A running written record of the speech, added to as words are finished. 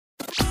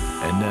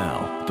And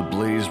now, the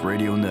Blaze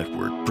Radio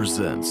Network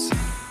presents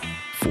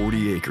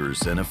 40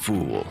 Acres and a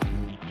Fool.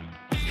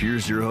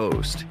 Here's your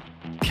host,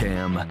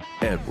 Cam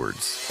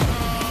Edwards.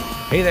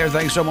 Hey there,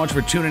 thanks so much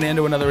for tuning in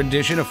to another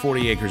edition of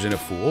 40 Acres and a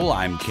Fool.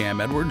 I'm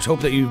Cam Edwards. Hope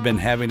that you've been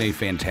having a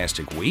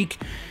fantastic week.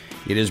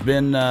 It has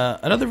been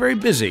another very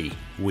busy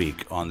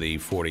week on the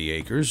 40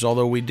 Acres,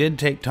 although we did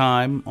take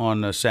time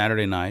on a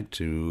Saturday night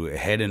to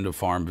head into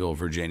Farmville,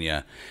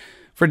 Virginia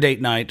for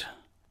date night.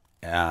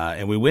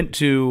 And we went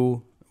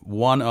to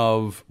one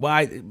of,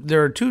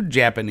 there are two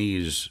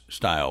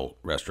Japanese-style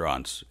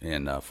restaurants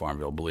in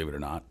Farmville, believe it or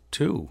not.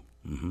 Two.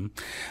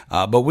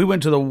 But we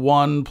went to the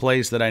one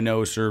place that I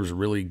know serves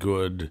really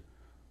good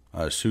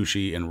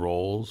sushi and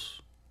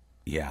rolls.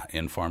 Yeah,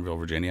 in Farmville,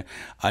 Virginia.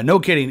 No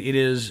kidding. It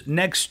is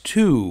next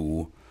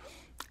to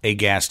a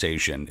gas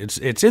station.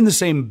 It's in the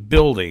same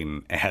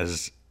building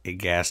as a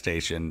gas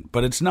station,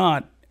 but it's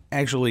not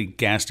actually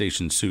gas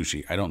station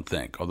sushi, I don't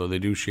think, although they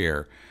do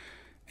share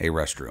a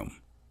restroom.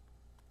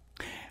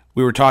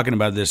 We were talking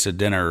about this at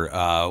dinner.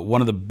 One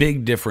of the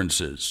big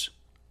differences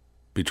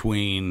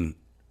between,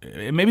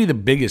 maybe the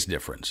biggest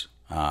difference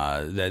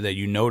that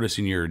you notice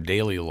in your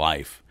daily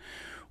life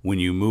when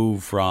you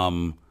move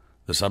from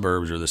the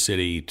suburbs or the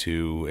city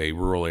to a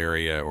rural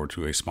area or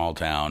to a small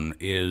town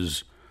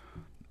is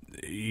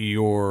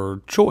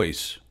your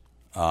choice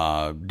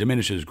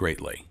diminishes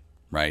greatly,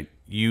 right?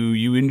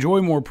 You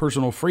enjoy more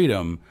personal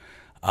freedom,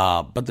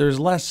 but there's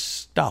less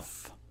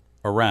stuff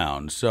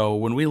around. So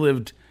when we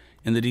lived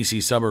in the D.C.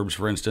 suburbs,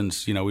 for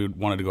instance, we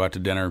wanted to go out to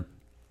dinner.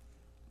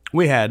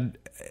 We had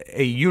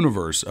a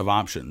universe of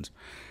options.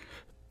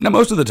 Now,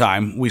 most of the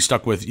time, we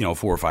stuck with, 4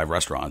 or 5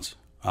 restaurants.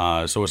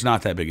 So it's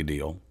not that big a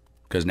deal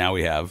because now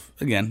we have,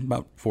 again,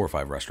 about 4 or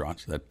 5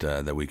 restaurants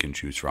that we can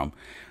choose from.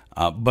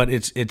 But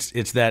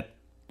it's that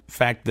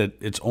fact that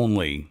it's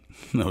only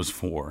those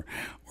 4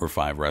 or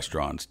 5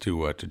 restaurants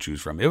to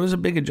choose from. It was a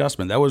big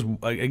adjustment. That was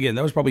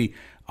probably,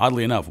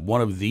 oddly enough,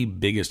 one of the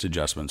biggest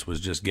adjustments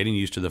was just getting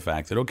used to the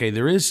fact that, okay,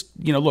 there is,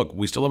 look,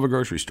 we still have a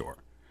grocery store,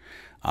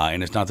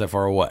 and it's not that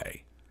far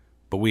away,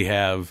 but we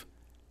have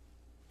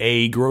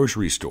a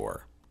grocery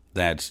store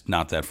that's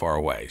not that far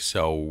away.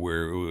 So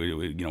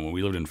when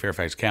we lived in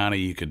Fairfax County,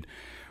 you could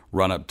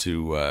run up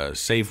to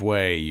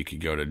Safeway, you could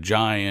go to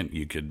Giant,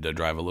 you could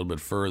drive a little bit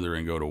further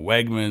and go to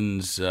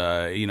Wegmans.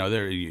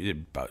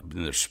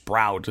 There's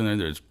Sprout, and then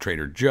there's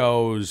Trader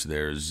Joe's,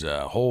 there's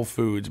Whole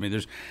Foods. I mean,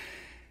 there's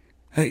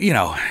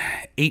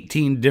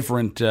 18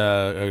 different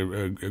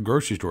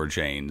grocery store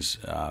chains.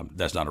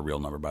 That's not a real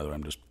number, by the way.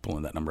 I'm just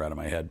pulling that number out of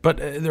my head. But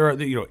there are,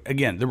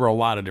 there were a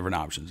lot of different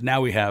options. Now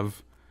we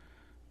have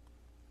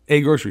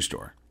a grocery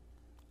store.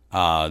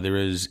 There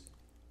is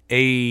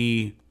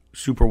a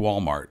super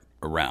Walmart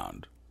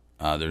around.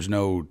 There's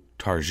no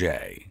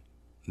Target.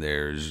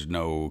 There's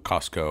no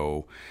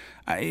Costco.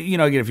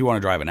 Again, if you want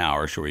to drive an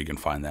hour, sure, you can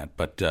find that.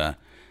 But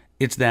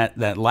it's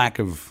that lack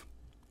of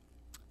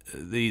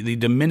the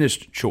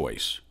diminished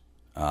choice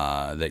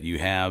that you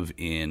have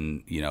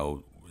in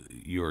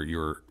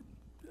your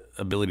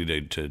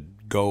ability to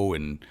go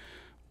and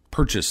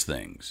purchase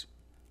things.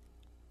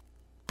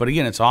 But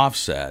again, it's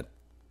offset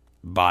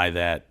by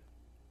that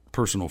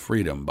personal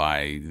freedom,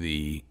 by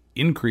the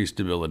increased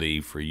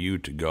ability for you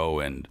to go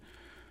and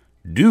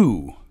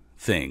do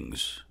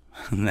things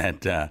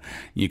that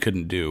you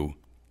couldn't do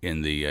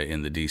in the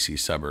DC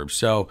suburbs.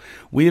 So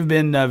we have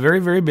been very,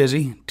 very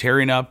busy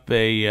tearing up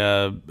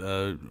I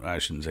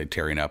shouldn't say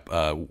tearing up,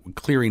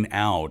 clearing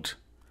out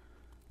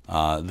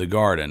the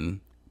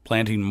garden,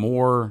 planting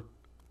more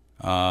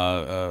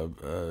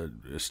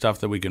stuff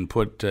that we can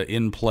put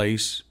in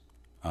place.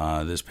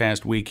 This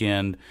past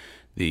weekend,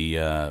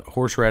 the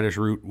horseradish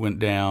root went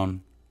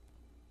down,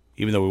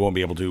 even though we won't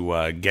be able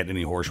to get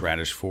any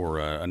horseradish for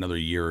another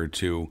year or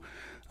two.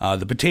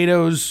 The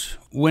potatoes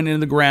went into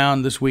the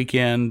ground this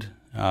weekend,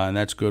 and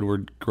that's good.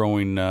 We're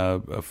growing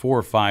 4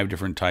 or 5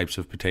 different types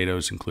of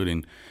potatoes,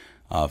 including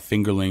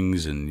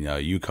fingerlings and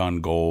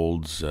Yukon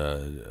Golds.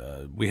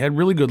 We had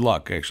really good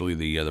luck, actually,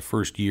 the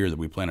first year that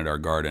we planted our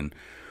garden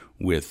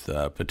with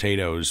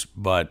potatoes,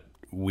 but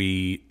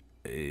we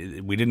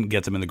didn't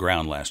get them in the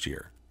ground last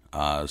year.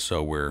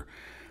 So we're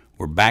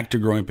back to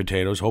growing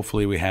potatoes.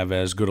 Hopefully we have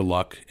as good a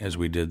luck as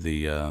we did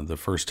the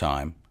first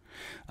time.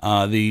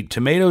 The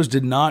tomatoes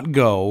did not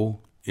go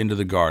into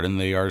the garden.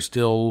 They are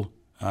still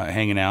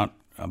hanging out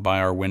by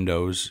our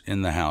windows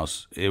in the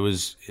house. It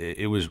was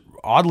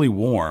oddly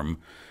warm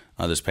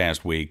this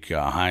past week,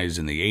 highs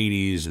in the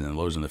 80s and then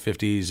lows in the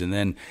 50s, and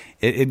then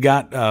it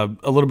got a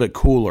little bit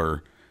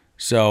cooler.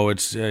 So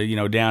it's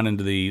down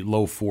into the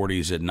low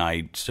 40s at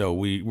night. So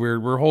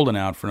we're holding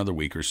out for another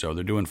week or so.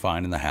 They're doing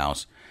fine in the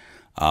house.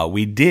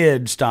 We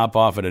did stop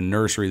off at a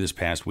nursery this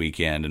past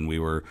weekend, and we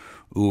were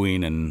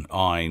oohing and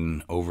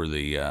awing over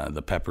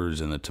the peppers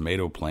and the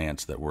tomato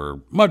plants that were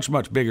much,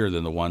 much bigger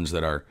than the ones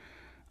that are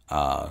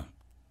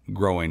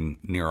growing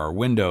near our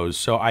windows.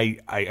 So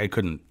I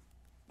couldn't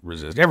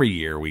resist. Every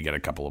year we get a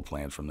couple of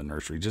plants from the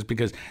nursery just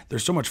because they're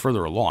so much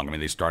further along. I mean,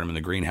 they start them in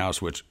the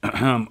greenhouse, which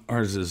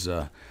ours is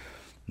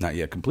not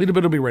yet completed, but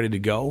it'll be ready to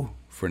go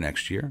for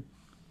next year.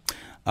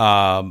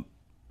 And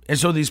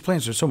so these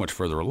plants are so much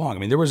further along. I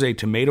mean, there was a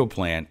tomato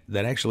plant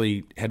that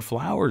actually had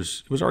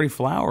flowers. It was already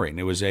flowering.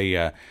 It was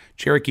a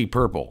Cherokee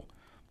Purple,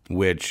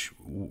 which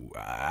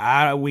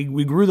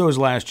we grew those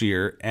last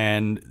year,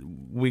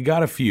 and we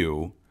got a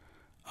few.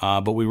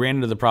 But we ran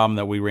into the problem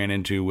that we ran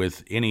into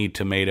with any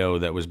tomato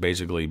that was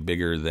basically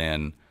bigger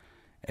than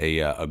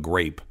a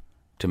grape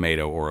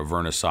tomato or a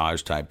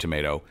vernissage type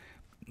tomato.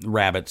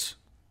 Rabbits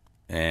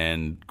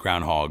and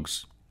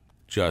groundhogs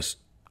just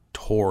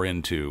tore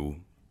into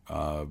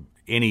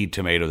any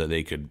tomato that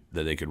they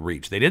could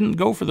reach. They didn't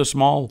go for the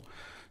small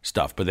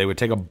stuff, but they would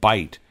take a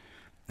bite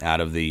out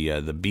of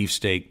the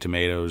beefsteak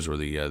tomatoes or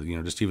the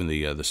just even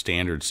the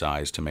standard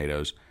size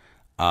tomatoes.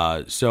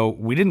 So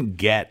we didn't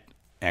get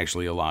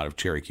actually a lot of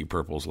Cherokee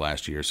Purples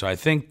last year. So I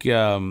think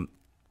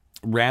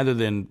rather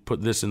than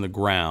put this in the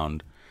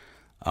ground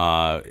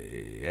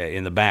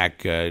in the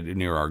back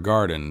near our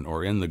garden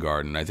or in the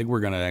garden, I think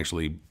we're going to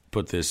actually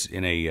put this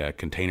in a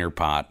container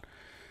pot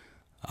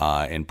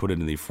and put it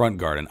in the front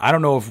garden. I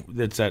don't know if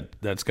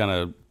that's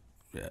going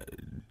to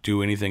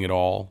do anything at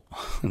all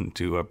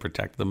to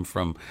protect them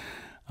from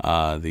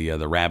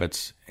the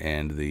rabbits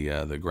and the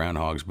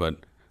groundhogs, but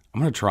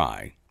I'm going to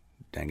try.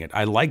 Dang it!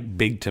 I like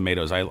big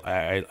tomatoes.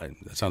 That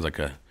sounds like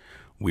a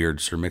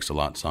weird Sir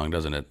Mix-a-Lot song,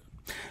 doesn't it?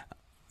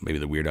 Maybe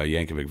the Weird Al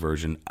Yankovic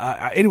version.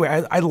 Anyway,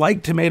 I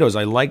like tomatoes.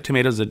 I like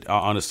tomatoes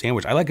on a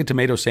sandwich. I like a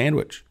tomato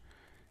sandwich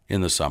in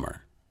the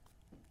summer.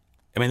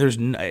 I mean, there's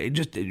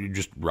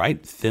just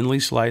right, thinly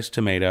sliced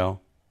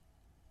tomato,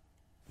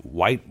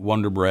 white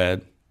Wonder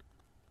Bread,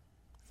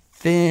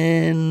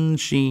 thin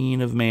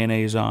sheen of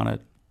mayonnaise on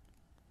it,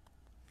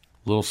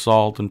 a little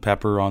salt and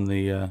pepper on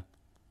the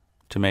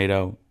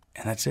tomato,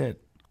 and that's it.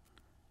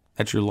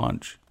 That's your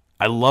lunch.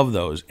 I love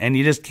those, and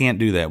you just can't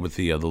do that with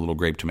the little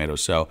grape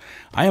tomatoes. So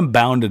I am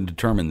bound and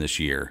determined this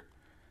year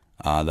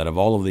that of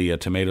all of the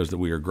tomatoes that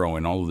we are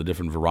growing, all of the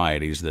different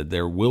varieties, that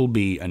there will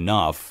be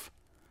enough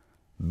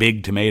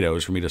big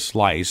tomatoes for me to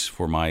slice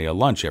for my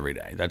lunch every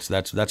day.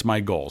 That's my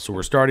goal. So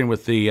we're starting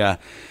with the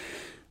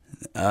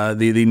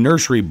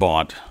nursery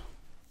bought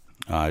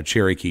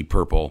Cherokee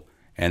Purple,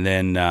 and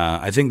then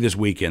I think this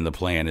weekend the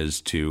plan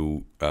is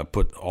to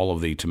put all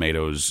of the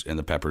tomatoes and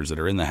the peppers that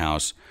are in the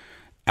house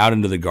out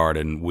into the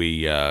garden.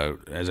 We,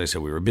 as I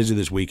said, we were busy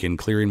this weekend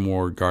clearing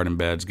more garden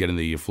beds, getting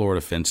the Florida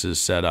fences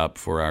set up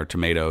for our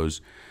tomatoes.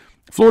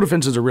 Florida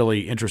fences are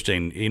really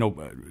interesting. You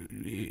know,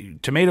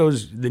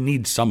 tomatoes, they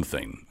need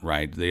something,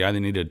 right? They either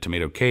need a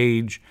tomato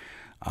cage,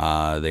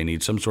 they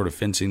need some sort of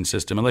fencing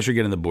system, unless you're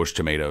getting the bush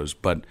tomatoes.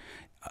 But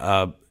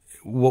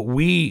what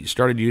we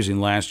started using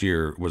last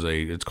year was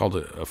it's called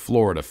a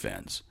Florida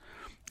fence.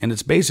 And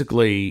it's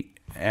basically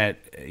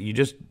you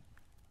just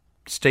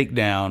stake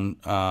down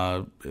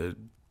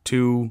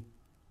two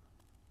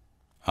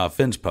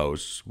fence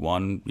posts,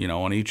 one,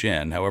 on each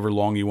end, however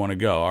long you want to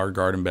go. Our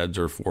garden beds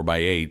are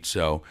 4x8,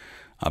 so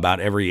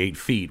about every 8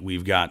 feet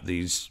we've got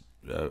these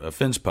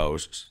fence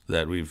posts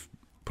that we've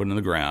put in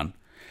the ground,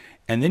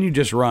 and then you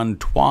just run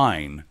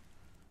twine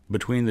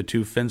between the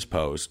two fence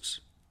posts,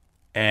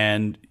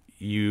 and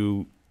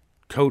you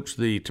coach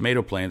the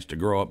tomato plants to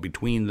grow up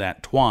between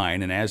that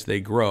twine, and as they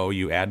grow,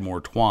 you add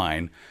more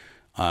twine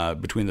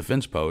between the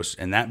fence posts,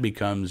 and that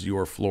becomes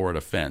your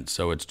Florida fence.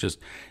 So it's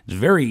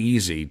very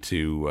easy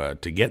to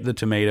get the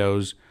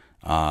tomatoes,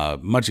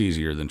 much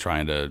easier than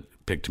trying to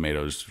pick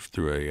tomatoes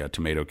through a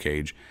tomato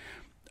cage.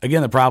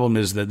 Again, the problem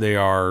is that they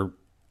are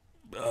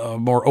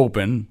more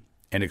open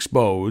and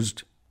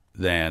exposed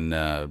than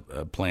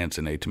plants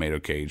in a tomato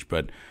cage.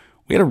 But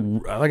we had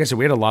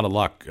a lot of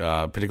luck,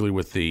 particularly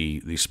with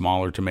the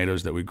smaller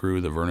tomatoes that we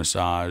grew, the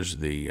Vernissage,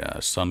 the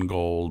Sun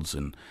Golds,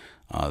 and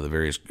the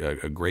various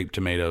grape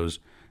tomatoes.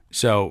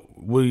 So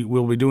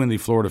we'll be doing the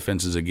Florida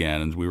fences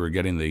again, and we were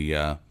getting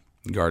the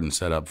garden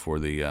set up for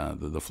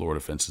the Florida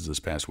fences this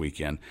past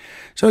weekend.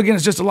 So again,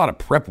 it's just a lot of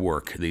prep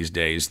work these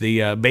days.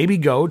 The baby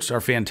goats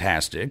are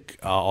fantastic,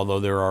 although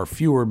there are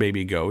fewer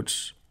baby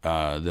goats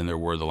than there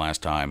were the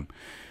last time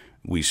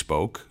we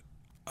spoke.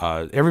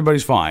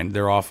 Everybody's fine.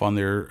 They're off on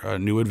their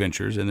new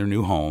adventures in their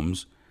new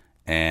homes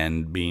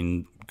and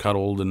being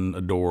cuddled and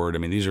adored. I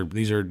mean,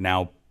 these are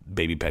now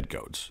baby pet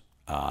goats,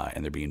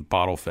 and they're being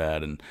bottle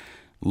fed and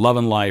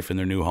loving life in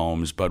their new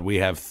homes. But we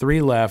have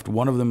 3 left.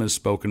 One of them is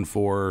spoken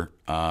for.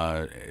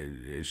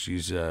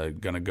 She's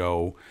going to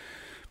go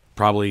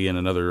probably in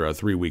another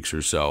 3 weeks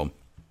or so.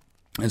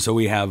 And so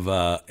we have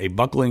a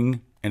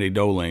buckling and a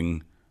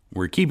doeling.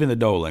 We're keeping the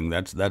doeling.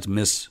 That's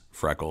Miss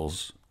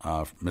Freckles,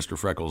 Mr.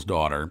 Freckles'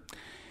 daughter.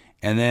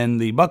 And then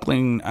the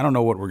buckling, I don't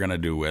know what we're going to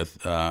do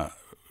with.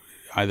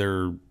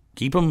 Either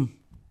keep him,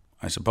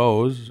 I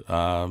suppose,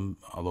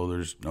 although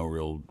there's no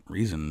real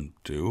reason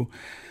to,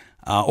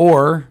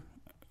 or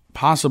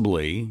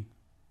possibly,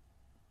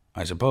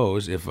 I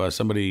suppose, if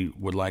somebody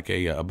would like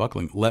a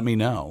buckling, let me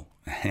know.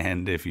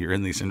 And if you're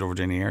in the Central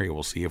Virginia area,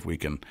 we'll see if we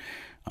can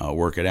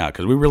work it out,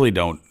 because we really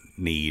don't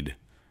need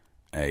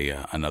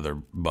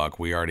another buck.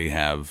 We already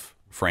have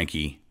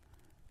Frankie.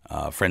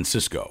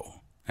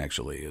 Francisco,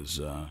 actually, is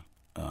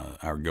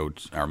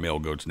our male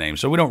goat's name.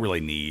 So we don't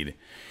really need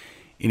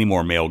any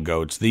more male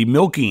goats. The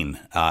milking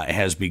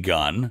has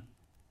begun,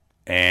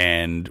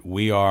 and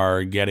we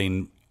are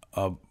getting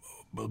a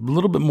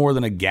little bit more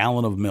than a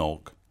gallon of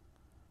milk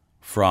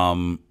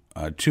from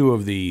 2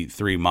 of the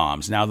 3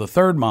 moms. Now, the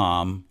third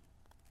mom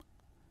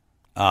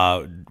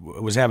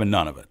was having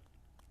none of it.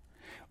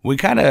 We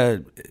kind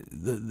of,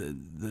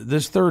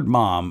 this third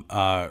mom,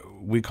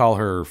 we call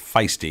her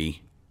Feisty,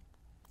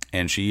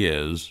 and she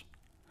is.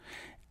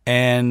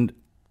 And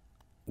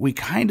we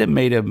kind of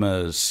made a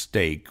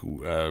mistake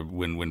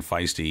when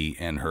Feisty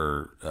and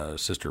her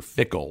sister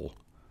Fickle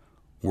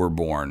were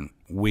born.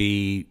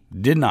 We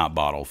did not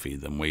bottle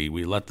feed them.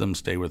 We let them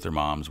stay with their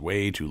moms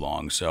way too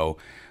long. So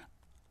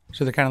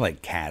they're kind of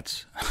like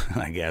cats,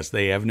 I guess.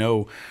 They have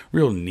no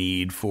real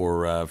need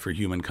for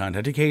human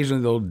contact.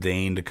 Occasionally they'll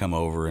deign to come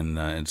over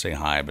and say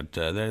hi, but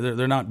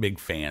they're not big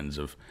fans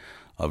of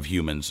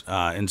humans.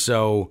 And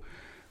so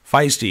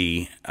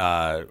Feisty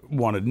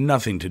wanted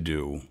nothing to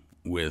do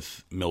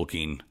with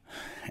milking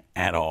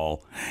at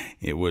all.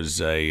 It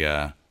was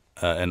an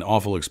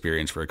awful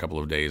experience for a couple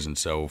of days, and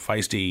so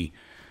Feisty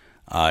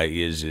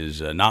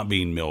is not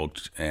being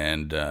milked,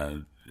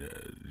 and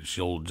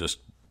she'll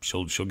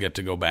get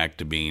to go back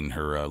to being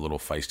her little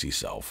feisty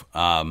self.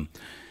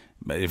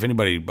 But if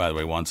anybody, by the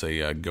way, wants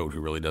a goat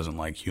who really doesn't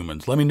like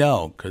humans, let me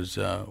know, because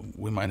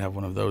we might have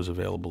one of those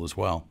available as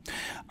well. All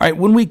right,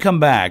 when we come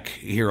back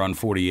here on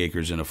 40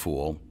 Acres and a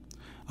Fool,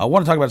 I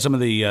want to talk about some of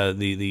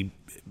the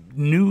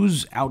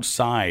news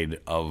outside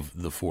of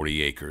the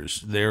 40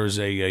 acres. There's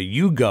a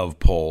YouGov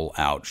poll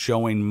out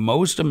showing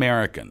most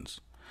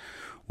Americans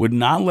would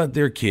not let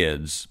their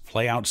kids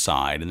play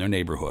outside in their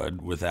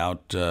neighborhood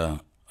without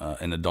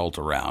an adult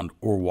around,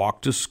 or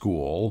walk to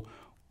school,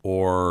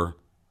 or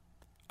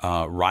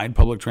ride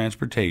public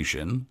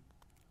transportation.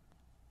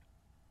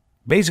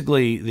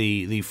 Basically,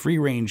 the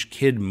free-range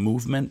kid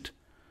movement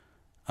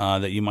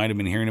that you might have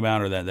been hearing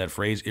about, or that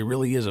phrase, it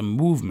really is a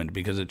movement,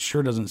 because it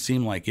sure doesn't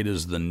seem like it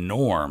is the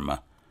norm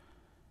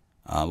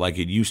like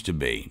it used to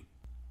be.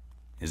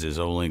 Is this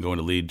only going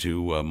to lead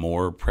to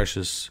more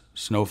precious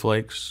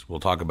snowflakes? We'll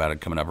talk about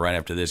it coming up right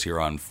after this here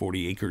on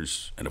 40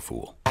 Acres and a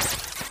Fool.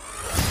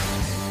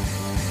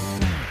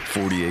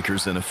 40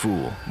 Acres and a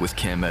Fool with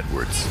Cam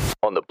Edwards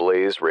on the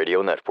Blaze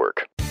Radio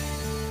Network.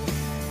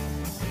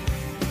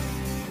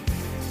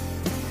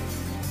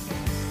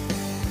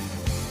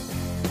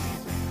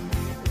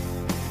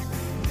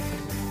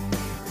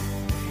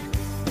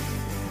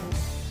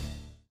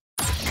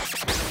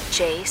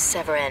 Jay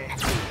Severin.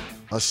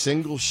 A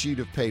single sheet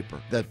of paper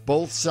that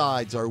both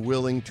sides are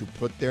willing to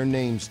put their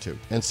names to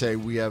and say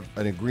we have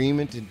an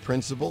agreement in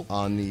principle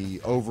on the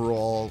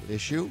overall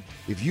issue.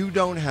 If you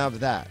don't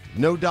have that,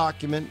 no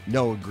document,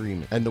 no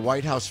agreement. And the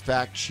White House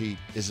fact sheet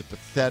is a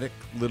pathetic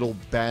little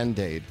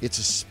Band-Aid. It's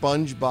a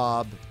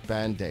SpongeBob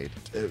Band-Aid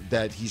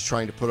that he's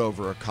trying to put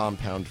over a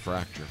compound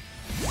fracture.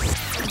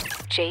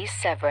 Jay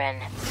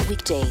Severin.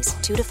 Weekdays,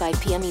 2 to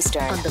 5 p.m.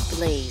 Eastern on the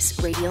Blaze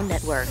Radio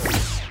Network.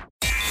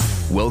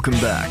 Welcome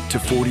back to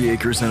 40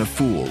 Acres and a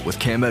Fool with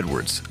Cam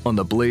Edwards on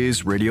the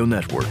Blaze Radio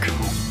Network.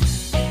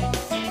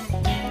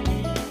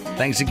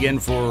 Thanks again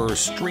for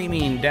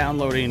streaming,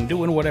 downloading,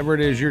 doing whatever it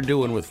is you're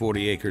doing with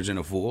 40 Acres and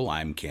a Fool.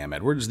 I'm Cam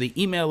Edwards. The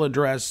email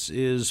address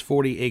is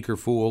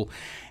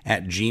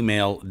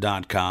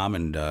 40acrefool@gmail.com,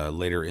 and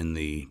later in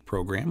the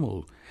program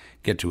we'll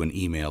get to an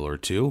email or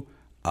two.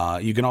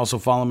 You can also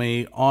follow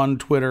me on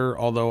Twitter,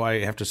 although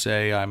I have to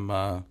say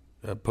I'm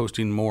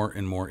posting more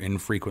and more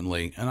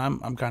infrequently, and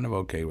I'm kind of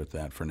okay with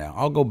that for now.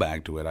 I'll go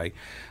back to it. I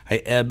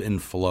ebb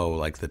and flow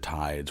like the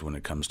tides when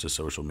it comes to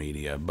social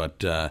media.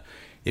 But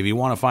if you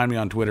want to find me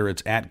on Twitter,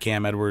 it's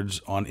 @Cam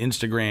Edwards. On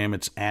Instagram,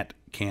 it's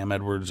 @Cam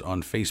Edwards.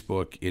 On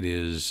Facebook, it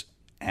is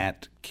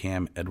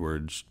 @Cam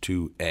Edwards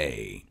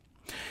 2A.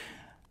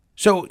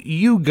 So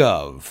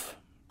YouGov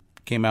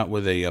came out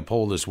with a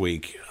poll this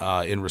week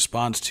in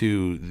response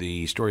to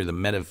the story of the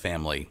Medvedev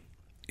family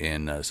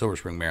in Silver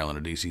Spring, Maryland,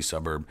 a D.C.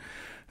 suburb,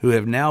 who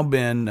have now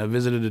been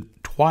visited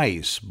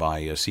twice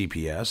by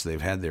CPS.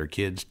 They've had their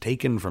kids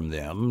taken from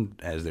them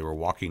as they were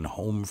walking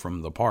home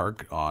from the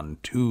park on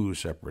 2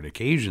 separate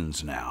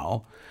occasions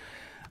now.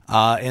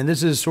 And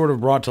this has sort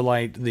of brought to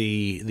light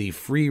the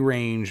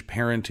free-range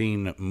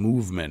parenting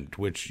movement,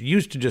 which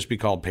used to just be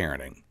called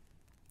parenting.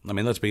 I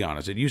mean, let's be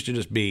honest. It used to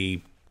just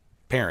be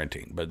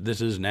parenting, but this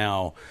is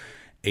now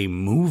a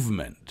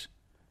movement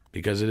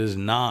because it is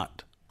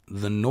not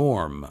the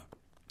norm.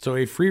 So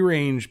a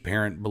free-range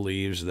parent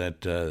believes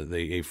that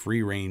a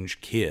free-range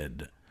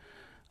kid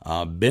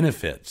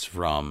benefits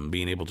from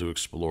being able to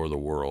explore the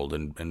world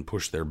and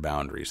push their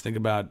boundaries. Think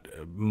about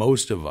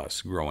most of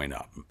us growing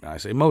up. I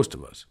say most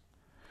of us.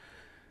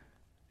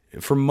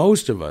 For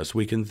most of us,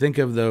 we can think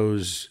of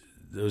those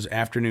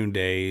afternoon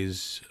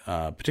days,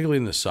 particularly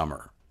in the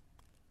summer.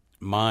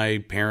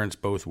 My parents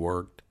both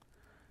worked.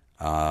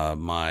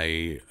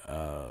 My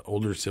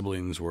older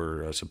siblings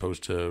were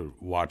supposed to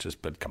watch us,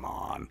 but come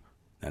on.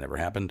 That never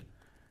happened.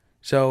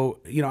 So,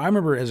 I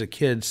remember as a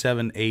kid,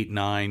 7, 8,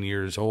 9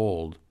 years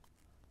old,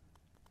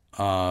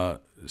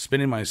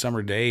 spending my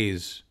summer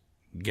days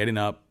getting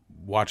up,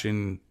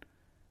 watching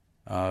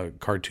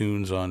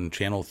cartoons on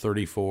Channel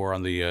 34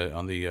 on the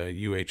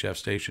UHF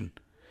station,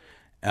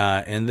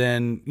 and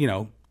then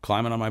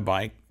climbing on my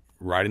bike,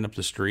 riding up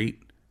the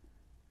street,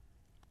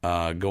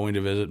 going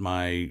to visit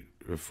my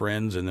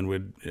friends, and then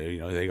would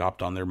they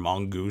hopped on their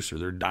Mongoose or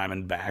their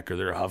Diamondback or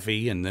their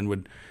Huffy, and then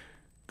would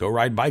go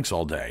ride bikes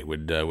all day.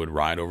 Would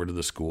ride over to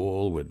the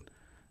school, would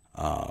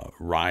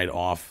ride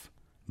off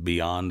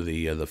beyond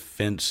the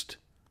fenced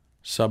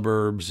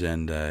suburbs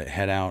and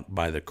head out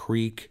by the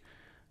creek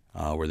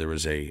where there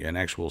was an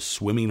actual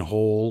swimming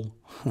hole,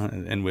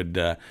 and would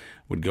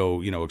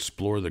go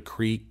explore the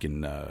creek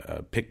and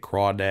pick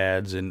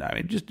crawdads, and I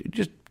mean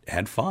just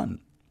had fun,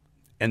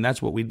 and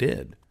that's what we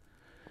did.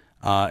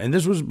 And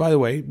this was, by the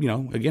way,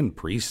 again,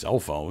 pre-cell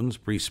phones,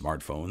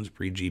 pre-smartphones,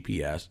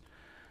 pre-GPS.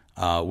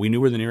 We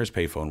knew where the nearest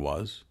payphone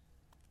was.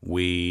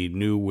 We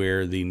knew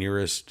where the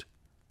nearest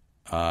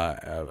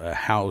a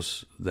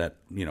house that,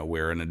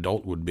 where an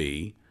adult would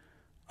be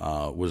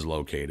was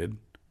located.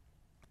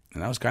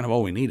 And that was kind of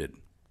all we needed.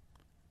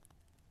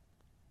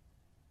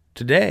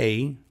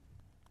 Today,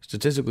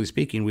 statistically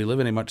speaking, we live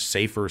in a much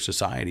safer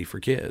society for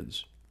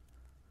kids,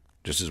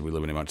 just as we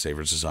live in a much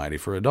safer society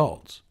for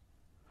adults.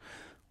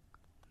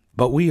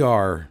 But we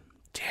are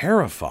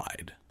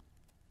terrified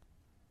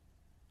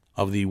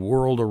of the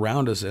world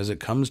around us as it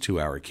comes to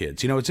our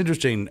kids. It's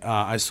interesting.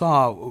 I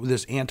saw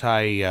this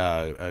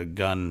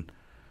anti-gun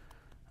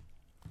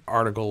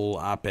article,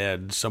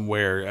 op-ed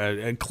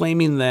somewhere,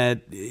 claiming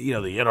that, the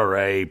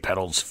NRA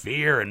peddles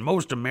fear, and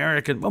most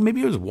Americans, well,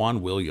 maybe it was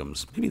Juan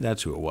Williams, maybe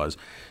that's who it was,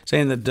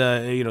 saying that, the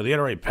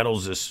NRA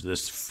peddles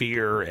this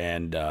fear,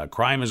 and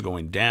crime is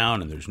going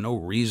down, and there's no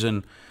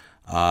reason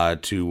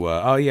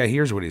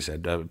here's what he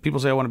said. People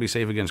say, I want to be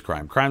safe against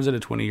crime. Crime's at a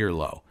 20-year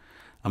low.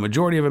 A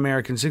majority of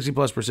Americans,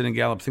 60+% in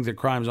Gallup, think that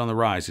crime's on the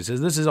rise. He says,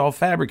 this is all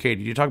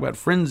fabricated. You talk about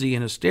frenzy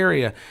and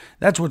hysteria.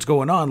 That's what's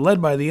going on,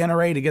 led by the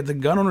NRA to get the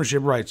gun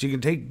ownership rights. You can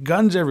take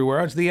guns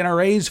everywhere. It's the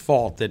NRA's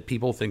fault that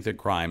people think that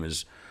crime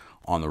is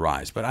on the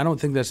rise. But I don't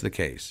think that's the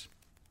case.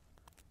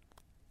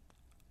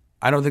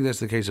 I don't think that's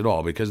the case at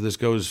all, because this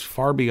goes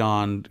far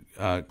beyond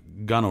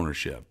gun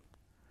ownership.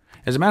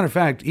 As a matter of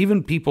fact,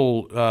 even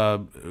people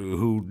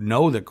who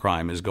know that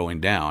crime is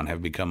going down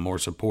have become more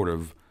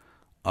supportive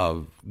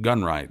of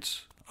gun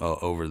rights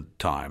over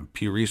time.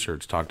 Pew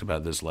Research talked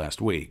about this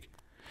last week.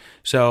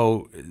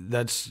 So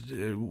that's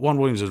Juan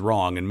Williams is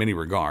wrong in many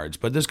regards,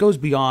 but this goes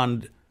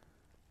beyond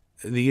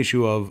the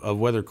issue of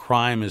whether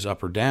crime is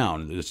up or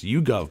down. This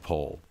YouGov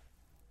poll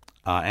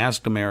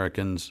asked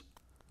Americans,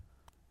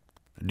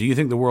 do you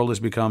think the world has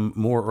become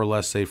more or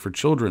less safe for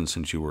children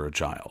since you were a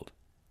child?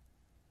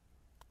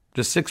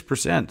 Just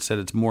 6% said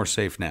it's more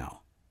safe now.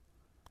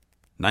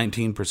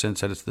 19%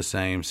 said it's the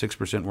same.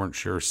 6% weren't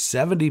sure.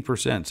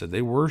 70% said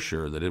they were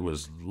sure that it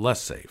was less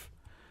safe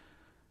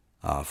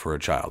for a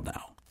child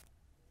now.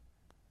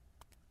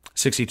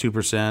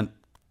 62%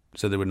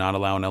 said they would not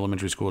allow an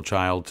elementary school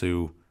child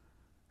to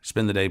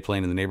spend the day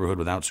playing in the neighborhood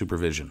without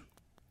supervision.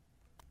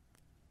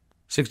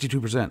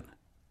 62%.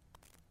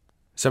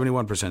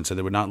 71% said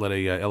they would not let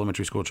a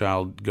elementary school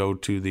child go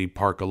to the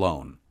park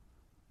alone.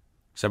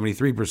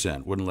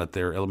 73% wouldn't let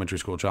their elementary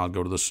school child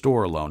go to the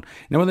store alone.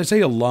 Now, when they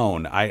say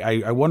alone,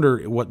 I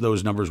wonder what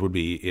those numbers would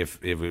be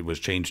if it was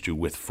changed to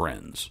with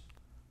friends.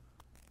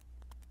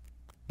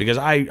 Because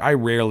I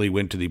rarely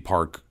went to the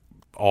park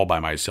all by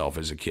myself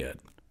as a kid.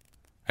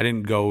 I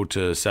didn't go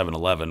to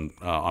 7-Eleven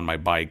on my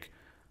bike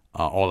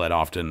all that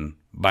often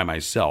by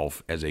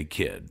myself as a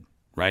kid,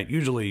 right?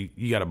 Usually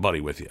you got a buddy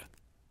with you,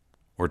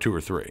 or two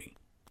or three.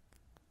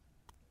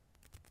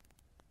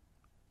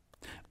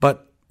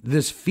 But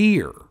this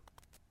fear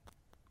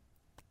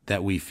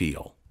that we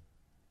feel,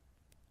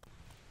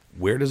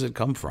 where does it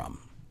come from?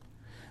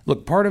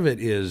 Look, part of it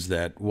is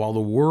that while the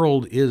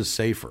world is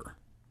safer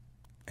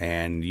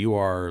and you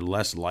are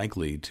less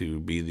likely to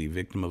be the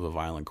victim of a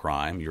violent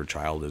crime, your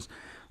child is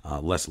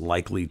less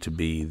likely to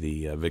be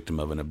the victim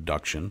of an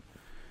abduction,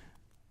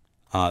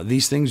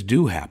 these things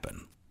do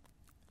happen.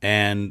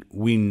 And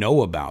we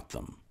know about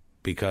them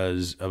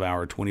because of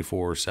our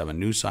 24/7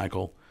 news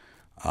cycle.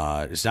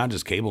 It's not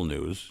just cable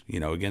news.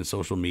 Again,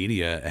 social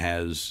media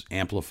has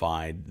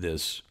amplified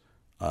this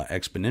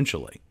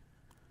exponentially.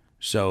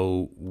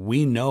 So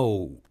we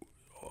know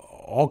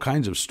all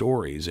kinds of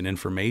stories and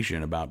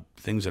information about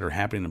things that are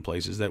happening in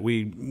places that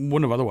we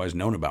wouldn't have otherwise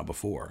known about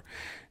before.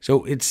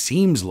 So it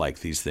seems like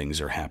these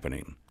things are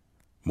happening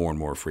more and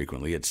more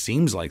frequently. It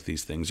seems like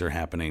these things are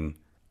happening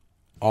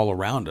all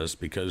around us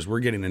because we're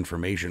getting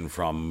information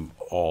from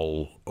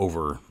all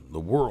over the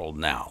world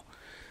now.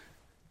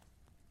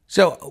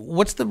 So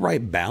what's the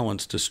right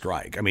balance to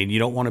strike? I mean, you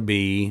don't want to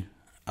be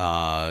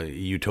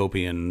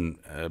utopian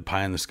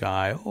pie in the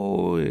sky.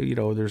 Oh,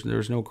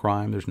 there's no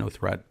crime, there's no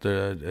threat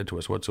to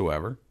us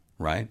whatsoever,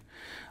 right?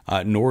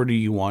 Nor do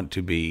you want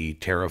to be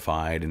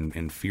terrified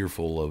and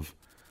fearful of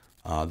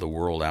the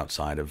world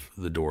outside of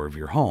the door of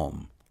your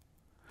home.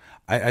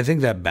 I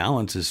think that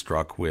balance is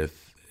struck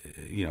with,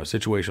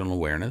 situational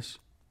awareness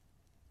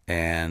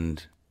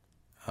and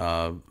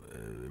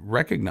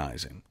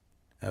recognizing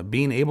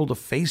being able to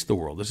face the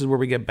world. This is where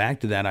we get back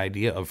to that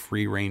idea of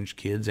free-range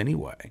kids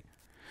anyway.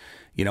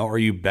 Are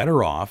you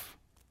better off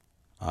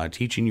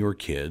teaching your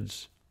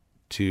kids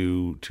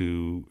to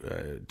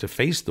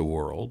face the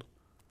world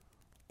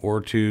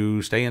or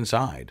to stay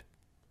inside?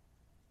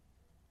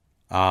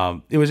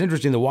 It was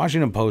interesting. The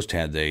Washington Post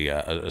had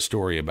a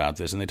story about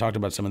this, and they talked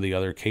about some of the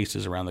other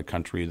cases around the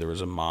country. There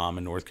was a mom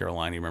in North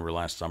Carolina, you remember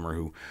last summer,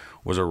 who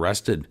was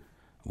arrested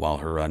while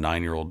her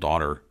 9-year-old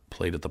daughter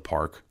played at the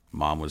park.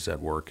 Mom was at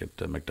work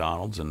at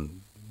McDonald's,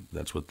 and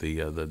that's what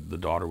the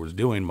daughter was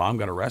doing. Mom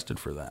got arrested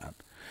for that.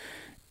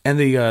 And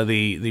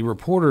the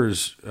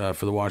reporters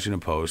for the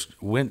Washington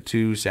Post went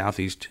to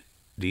Southeast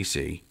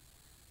D.C.,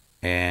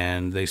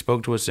 and they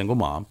spoke to a single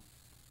mom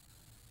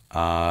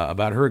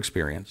about her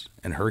experience.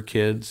 And her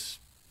kids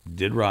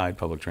did ride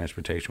public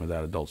transportation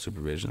without adult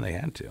supervision. They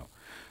had to.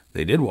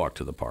 They did walk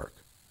to the park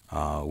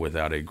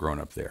without a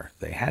grown-up there.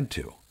 They had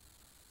to.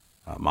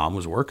 Mom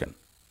was working.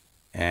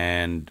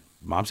 And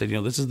Mom said,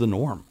 this is the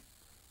norm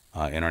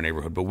in our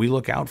neighborhood, but we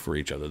look out for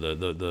each other.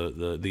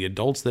 The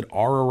adults that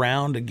are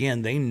around,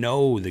 again, they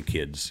know the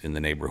kids in the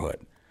neighborhood,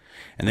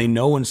 and they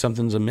know when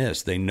something's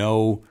amiss. They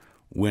know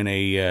when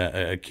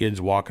a kid's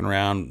walking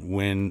around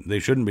when they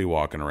shouldn't be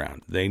walking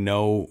around. They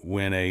know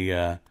when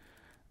a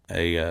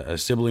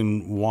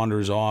sibling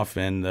wanders off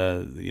and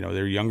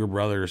their younger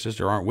brother or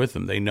sister aren't with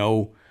them. They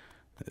know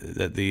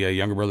that the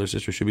younger brother or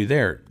sister should be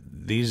there.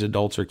 These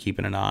adults are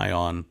keeping an eye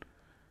on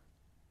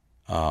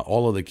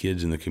all of the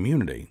kids in the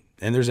community.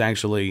 And there's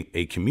actually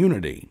a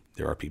community.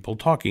 There are people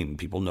talking.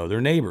 People know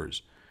their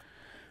neighbors.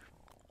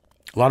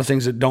 A lot of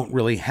things that don't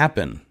really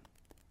happen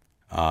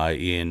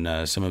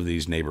in some of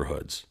these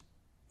neighborhoods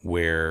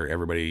where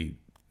everybody,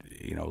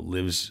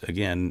 lives,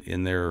 again,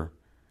 in their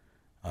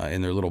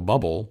little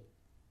bubble,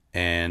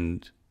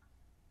 and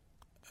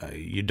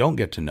you don't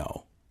get to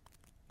know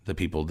the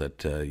people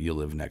that you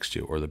live next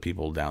to or the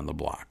people down the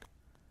block.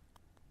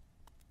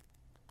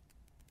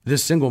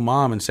 This single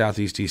mom in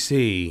Southeast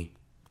D.C.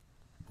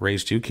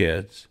 raised 2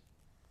 kids.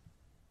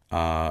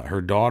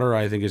 Her daughter,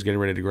 I think, is getting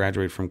ready to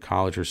graduate from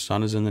college. Her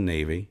son is in the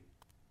Navy.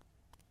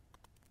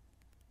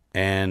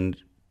 And,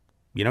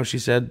 she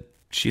said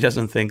she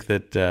doesn't think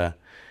that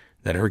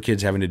her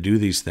kids having to do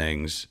these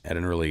things at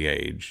an early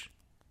age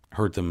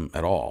hurt them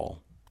at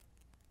all.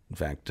 In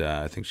fact,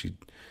 I think she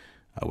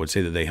would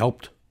say that they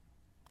helped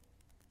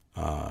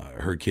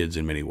her kids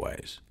in many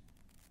ways.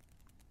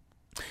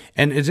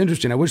 And it's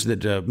interesting. I wish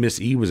that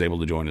Miss E was able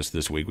to join us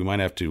this week. We might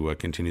have to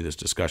continue this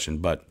discussion.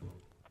 But,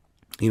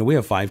 we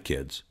have 5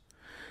 kids.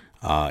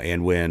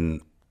 And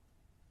when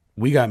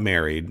we got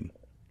married,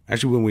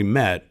 actually when we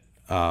met,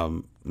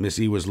 Miss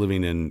E was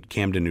living in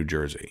Camden, New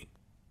Jersey.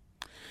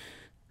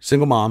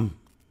 Single mom,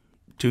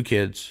 2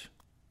 kids,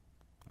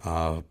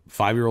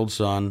 5-year-old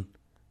son,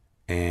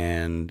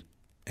 and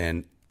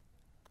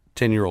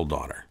 10-year-old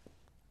daughter.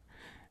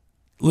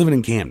 Living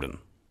in Camden.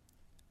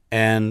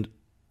 And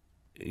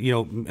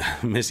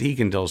Miss E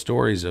can tell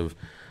stories of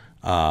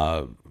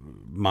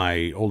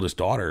my oldest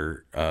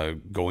daughter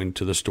going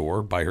to the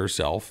store by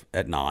herself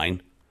at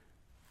 9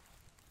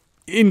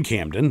 in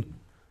Camden.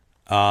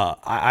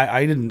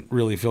 I didn't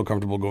really feel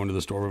comfortable going to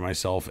the store by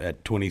myself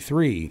at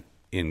 23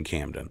 in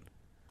Camden.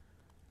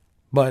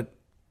 But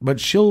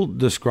she'll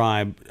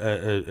describe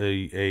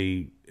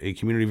a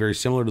community very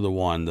similar to the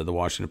one that the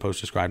Washington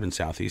Post described in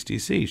Southeast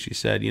D.C. She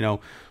said,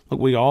 look,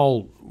 we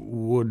all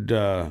would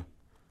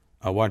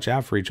watch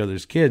out for each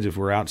other's kids if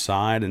we're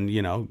outside and,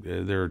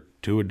 there are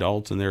 2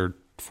 adults and there are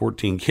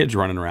 14 kids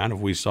running around. If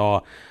we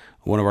saw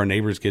one of our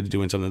neighbor's kids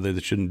doing something that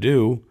they shouldn't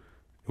do,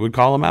 we'd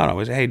call them out. I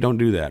would say, hey, don't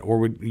do that. Or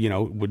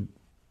would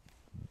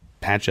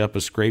patch up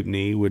a scraped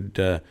knee, would,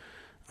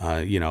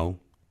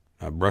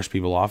 brush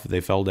people off if they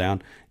fell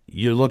down.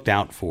 You looked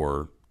out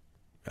for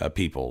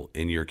people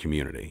in your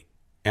community.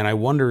 And I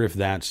wonder if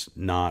that's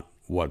not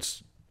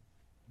what's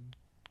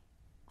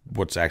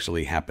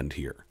actually happened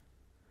here.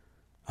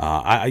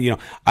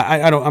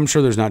 I'm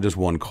sure there's not just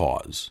one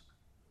cause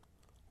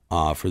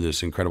for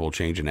this incredible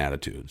change in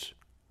attitudes,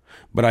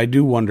 but I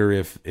do wonder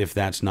if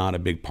that's not a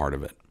big part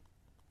of it.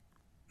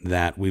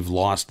 That we've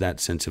lost that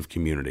sense of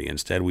community.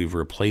 Instead, we've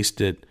replaced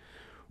it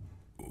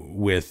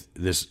with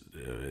this,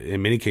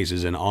 in many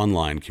cases, an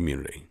online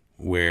community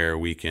where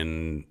we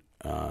can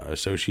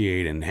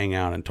associate and hang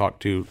out and talk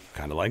to,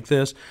 kind of like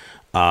this,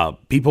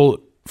 people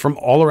from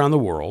all around the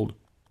world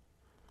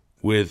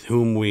with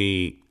whom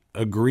we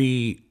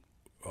agree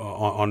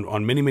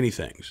on many, many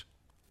things,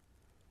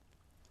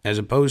 as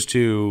opposed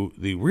to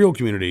the real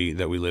community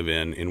that we live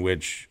in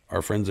which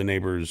our friends and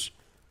neighbors,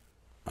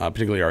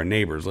 particularly our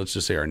neighbors, let's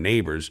just say our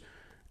neighbors,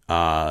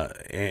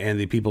 and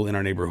the people in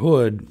our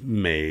neighborhood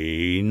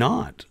may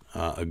not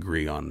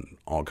agree on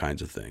all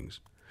kinds of things.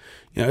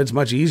 It's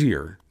much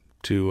easier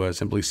to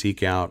simply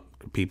seek out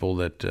people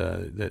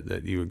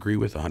that you agree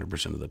with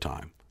 100% of the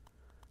time.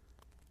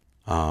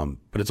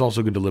 But it's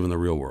also good to live in the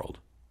real world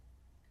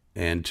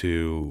and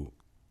to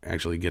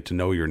actually get to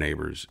know your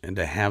neighbors and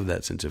to have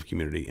that sense of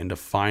community and to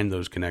find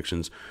those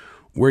connections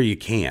where you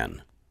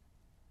can.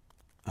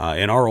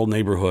 In our old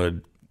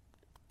neighborhood,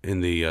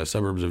 in the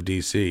suburbs of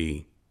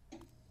D.C.,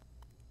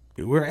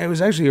 where it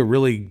was actually a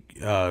really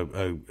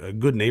a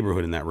good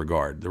neighborhood in that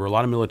regard. There were a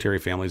lot of military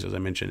families, as I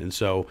mentioned, and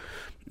so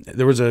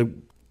there was a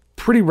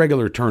pretty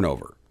regular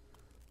turnover.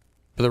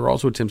 But there were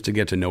also attempts to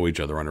get to know each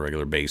other on a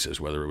regular basis,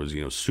 whether it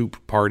was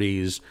soup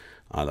parties,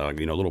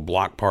 little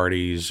block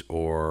parties,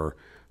 or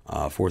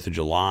 4th of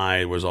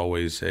July was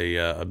always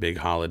a big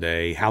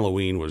holiday.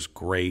 Halloween was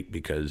great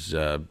because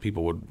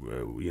people would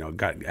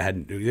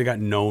they got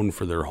known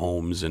for their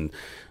homes and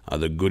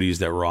the goodies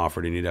that were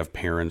offered, and you'd have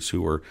parents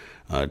who were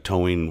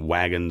towing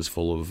wagons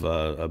full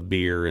of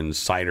beer and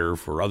cider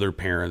for other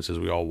parents as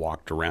we all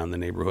walked around the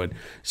neighborhood.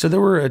 So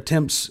there were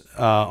attempts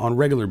on a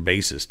regular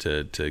basis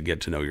to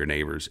get to know your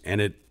neighbors,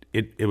 and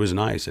it was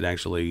nice. It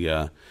actually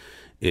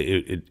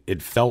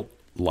it felt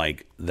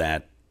like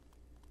that.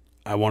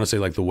 I want to say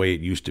like the way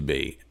it used to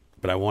be,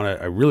 but I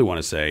really want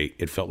to say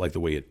it felt like the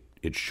way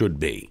it should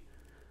be.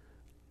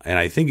 And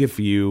I think if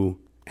you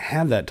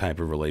have that type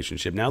of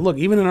relationship, now look,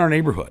 even in our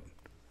neighborhood,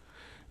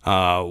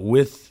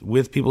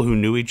 with people who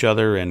knew each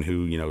other and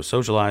who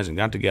socialized and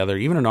got together,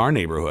 even in our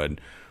neighborhood,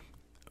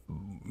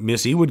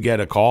 Miss E would get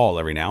a call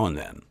every now and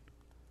then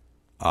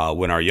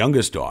when our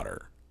youngest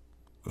daughter,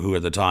 who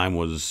at the time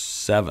was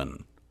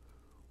 7,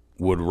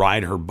 would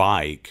ride her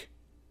bike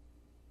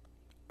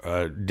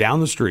down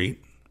the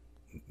street.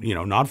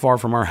 Not far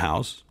from our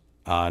house,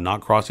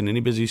 not crossing any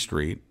busy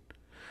street,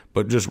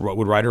 but just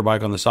would ride her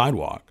bike on the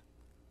sidewalk.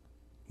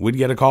 We'd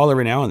get a call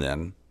every now and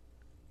then.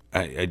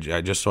 I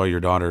just saw your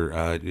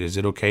daughter. Is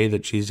it okay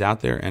that she's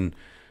out there? And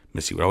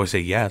Missy would always say,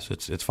 yes,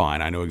 it's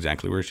fine. I know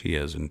exactly where she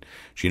is, and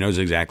she knows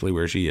exactly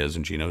where she is,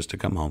 and she knows to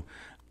come home.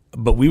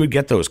 But we would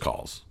get those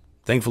calls.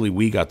 Thankfully,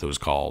 we got those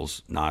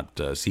calls, not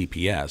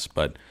CPS.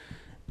 But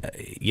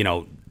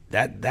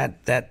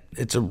that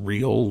it's a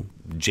real,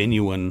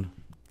 genuine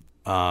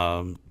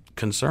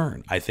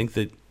concern. I think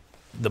that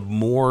the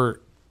more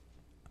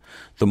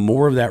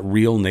of that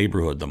real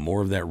neighborhood, the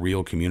more of that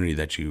real community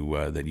that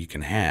you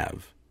can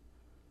have,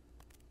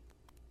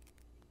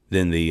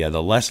 then the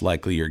less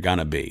likely you're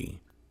gonna be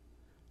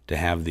to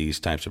have these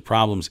types of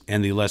problems,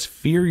 and the less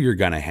fear you're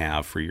gonna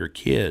have for your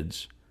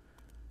kids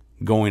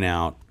going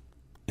out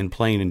and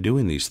playing and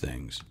doing these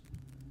things.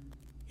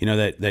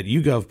 That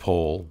YouGov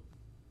poll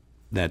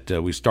that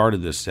we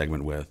started this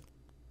segment with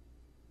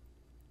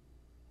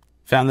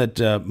found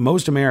that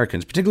most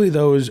Americans, particularly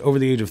those over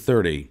the age of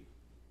 30,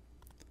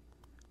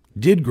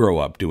 did grow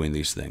up doing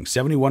these things.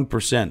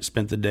 71%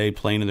 spent the day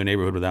playing in their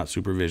neighborhood without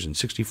supervision.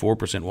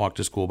 64% walked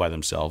to school by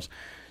themselves.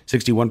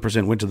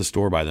 61% went to the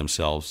store by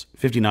themselves.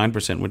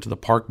 59% went to the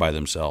park by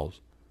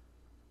themselves.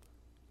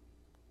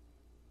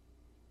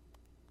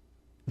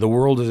 The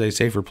world is a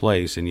safer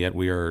place, and yet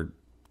we are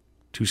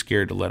too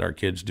scared to let our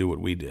kids do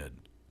what we did.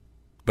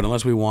 But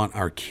unless we want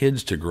our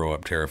kids to grow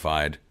up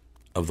terrified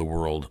of the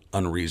world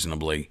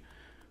unreasonably,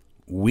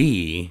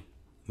 we,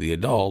 the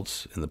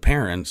adults and the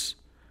parents,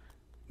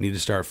 need to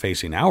start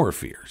facing our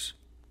fears.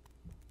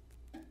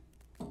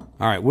 All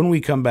right, when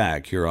we come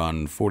back here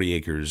on 40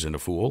 Acres and a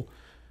Fool,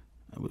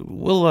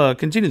 we'll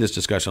continue this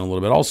discussion a little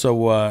bit. Also,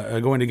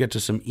 going to get to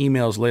some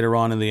emails later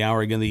on in the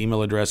hour. Again, the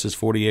email address is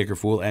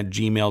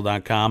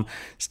 40acrefool@gmail.com.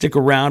 Stick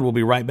around. We'll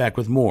be right back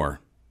with more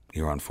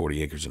here on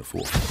 40 Acres and a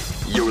Fool.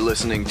 You're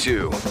listening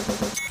to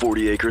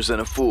 40 Acres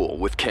and a Fool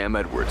with Cam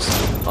Edwards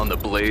on the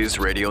Blaze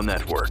Radio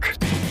Network.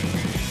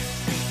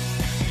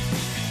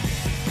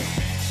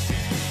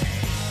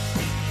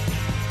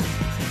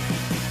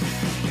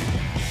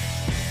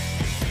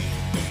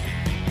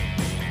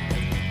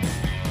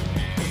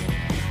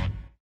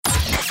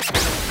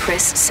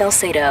 Chris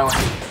Salcedo.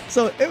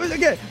 So it was,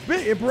 again,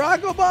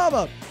 Barack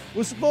Obama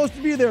was supposed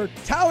to be there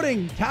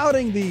touting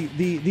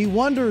the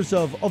wonders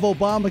of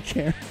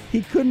Obamacare.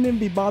 He couldn't even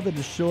be bothered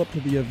to show up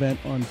to the event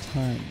on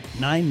time.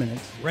 9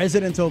 minutes.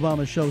 President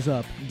Obama shows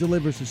up,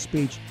 delivers his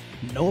speech.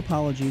 No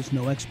apologies,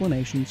 no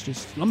explanations,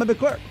 just, I'm going to be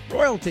clear,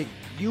 royalty,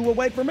 you will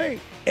wait for me.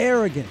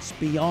 Arrogance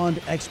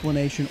beyond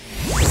explanation.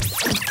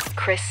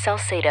 Chris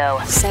Salcedo.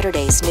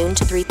 Saturdays, noon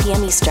to 3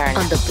 p.m. Eastern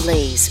on the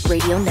Blaze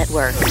Radio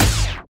Network.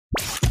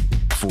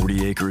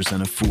 40 Acres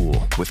and a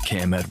Fool with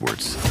Cam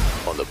Edwards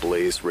on the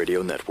Blaze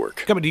Radio Network.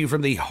 Coming to you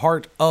from the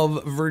heart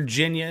of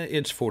Virginia,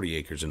 it's 40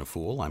 Acres and a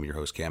Fool. I'm your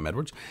host, Cam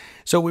Edwards.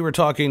 So we were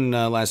talking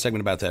last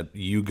segment about that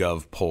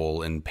YouGov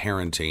poll and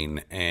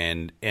parenting,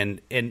 and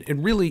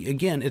really,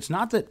 again, it's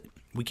not that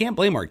we can't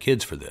blame our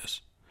kids for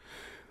this.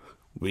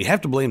 We have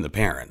to blame the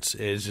parents.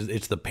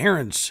 It's the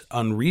parents'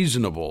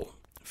 unreasonable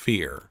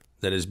fear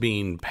that is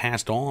being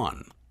passed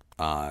on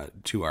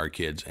to our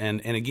kids, and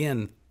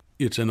again,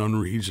 it's an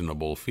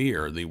unreasonable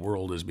fear. The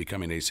world is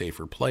becoming a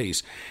safer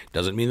place.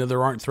 Doesn't mean that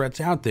there aren't threats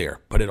out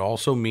there, but it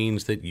also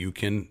means that you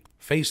can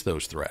face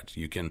those threats.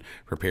 You can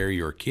prepare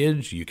your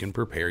kids. You can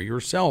prepare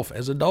yourself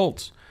as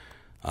adults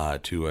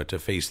to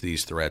face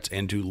these threats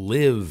and to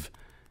live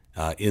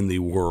in the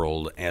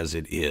world as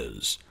it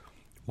is.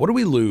 What do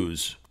we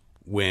lose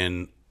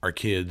when our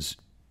kids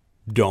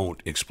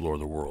don't explore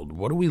the world?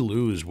 What do we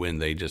lose when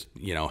they just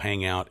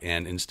hang out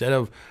and instead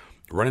of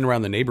running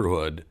around the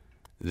neighborhood,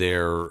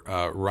 they're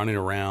running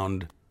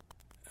around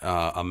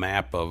a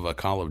map of a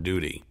Call of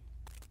Duty,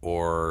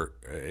 or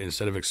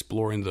instead of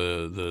exploring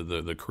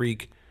the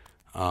creek,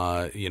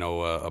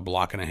 a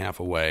block and a half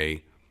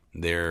away,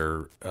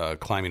 they're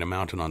climbing a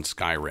mountain on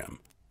Skyrim.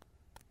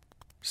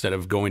 Instead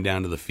of going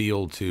down to the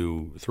field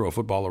to throw a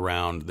football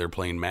around, they're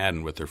playing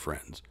Madden with their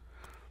friends.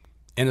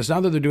 And it's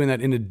not that they're doing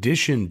that in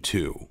addition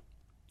to,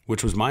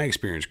 which was my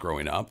experience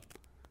growing up,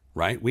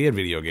 right? We had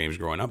video games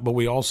growing up, but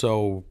we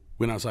also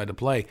went outside to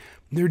play.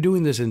 They're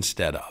doing this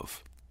instead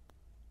of.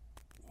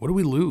 What do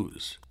we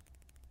lose?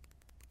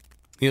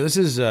 This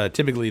is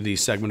typically the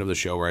segment of the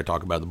show where I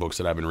talk about the books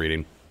that I've been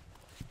reading,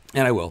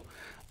 and I will.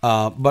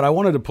 But I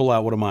wanted to pull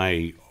out one of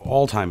my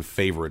all-time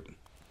favorite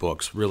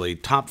books, really,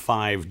 top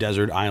 5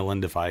 desert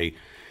island. If I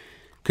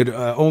could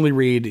only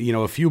read,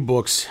 a few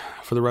books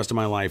for the rest of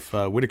my life,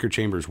 Whittaker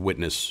Chambers'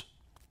 Witness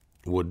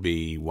would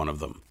be one of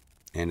them.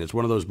 And it's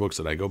one of those books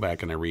that I go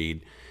back and I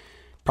read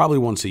probably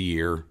once a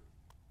year,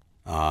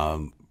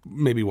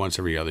 maybe once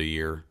every other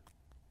year.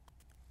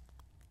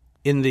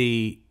 In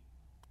the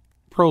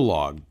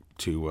prologue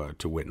to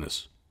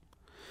Witness,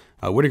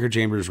 Whittaker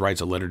Chambers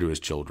writes a letter to his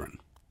children.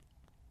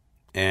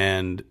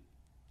 And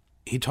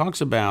he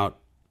talks about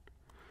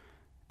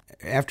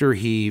after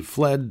he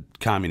fled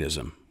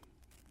communism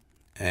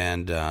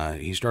and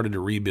he started to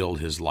rebuild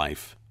his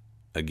life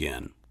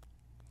again.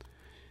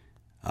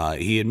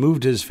 He had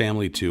moved his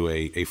family to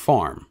a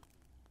farm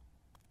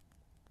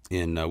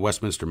in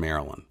Westminster,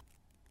 Maryland.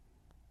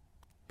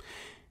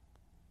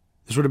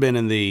 This would have been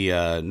in the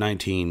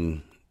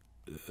 1930s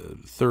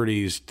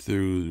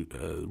through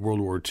World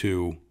War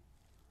II,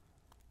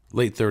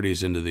 late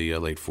 30s into the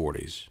late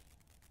 40s.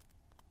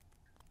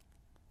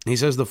 He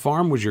says, the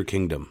farm was your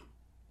kingdom,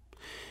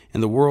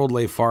 and the world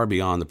lay far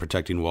beyond the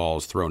protecting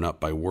walls thrown up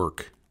by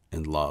work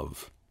and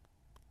love.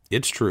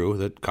 It's true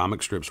that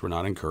comic strips were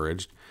not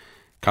encouraged,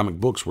 comic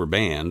books were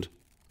banned,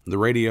 the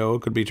radio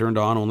could be turned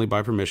on only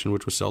by permission,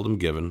 which was seldom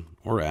given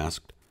or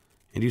asked,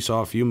 and you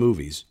saw a few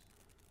movies.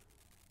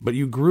 But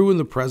you grew in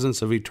the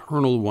presence of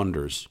eternal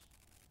wonders.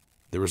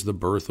 There was the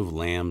birth of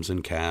lambs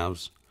and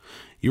calves.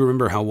 You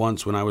remember how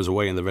once, when I was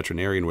away and the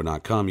veterinarian would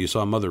not come, you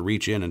saw a mother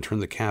reach in and turn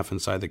the calf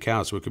inside the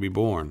cow so it could be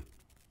born.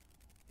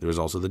 There was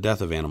also the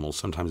death of animals,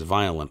 sometimes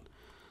violent,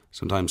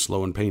 sometimes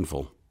slow and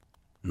painful.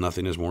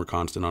 Nothing is more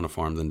constant on a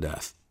farm than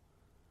death.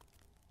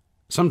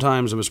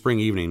 Sometimes of a spring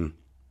evening,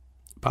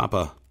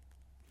 Papa,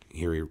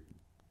 here he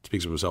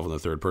speaks of himself in the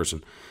third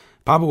person,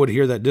 Papa would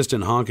hear that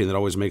distant honking that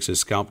always makes his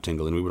scalp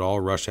tingle, and we would all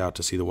rush out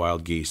to see the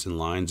wild geese in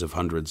lines of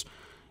hundreds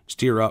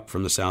steer up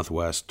from the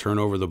southwest, turn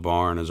over the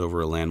barn as over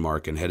a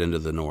landmark, and head into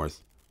the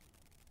north.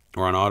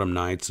 Or on autumn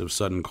nights of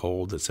sudden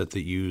cold that set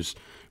the ewes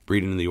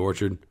breeding in the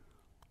orchard,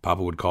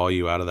 Papa would call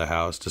you out of the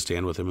house to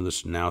stand with him in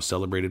the now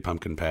celebrated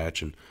pumpkin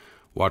patch and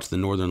watch the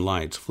northern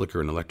lights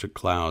flicker in electric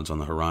clouds on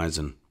the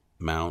horizon,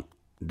 mount,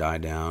 die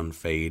down,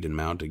 fade, and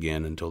mount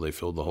again until they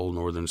filled the whole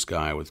northern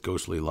sky with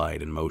ghostly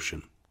light and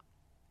motion.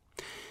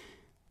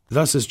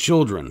 Thus, as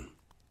children,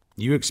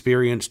 you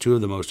experience two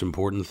of the most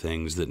important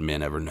things that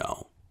men ever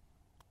know: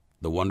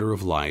 the wonder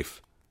of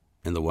life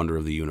and the wonder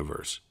of the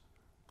universe.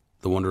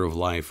 The wonder of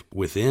life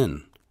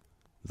within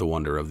the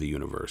wonder of the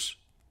universe.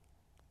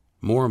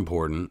 More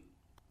important,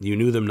 you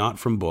knew them not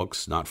from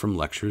books, not from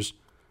lectures,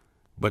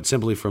 but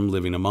simply from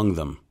living among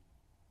them.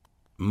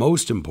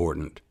 Most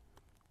important,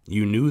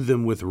 you knew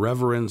them with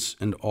reverence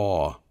and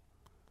awe,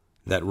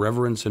 that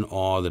reverence and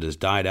awe that has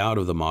died out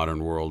of the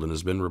modern world and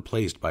has been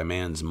replaced by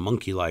man's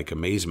monkey-like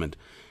amazement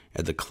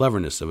at the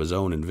cleverness of his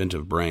own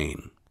inventive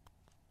brain.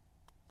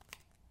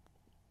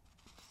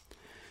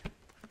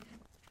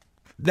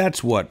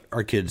 That's what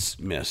our kids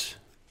miss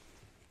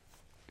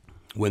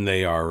when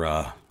they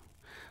are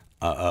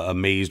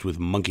amazed with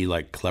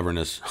monkey-like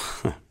cleverness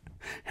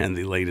and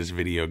the latest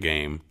video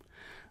game,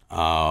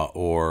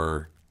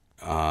 or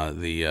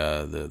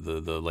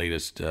the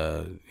latest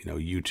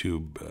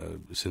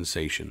YouTube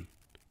sensation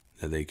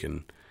that they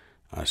can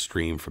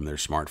stream from their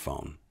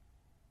smartphone.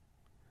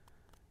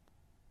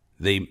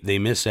 They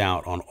miss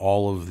out on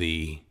all of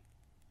the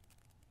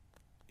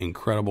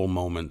incredible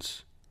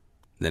moments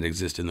that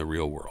exist in the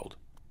real world.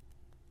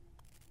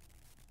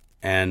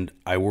 And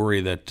I worry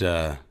that,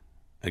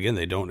 again,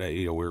 they don't,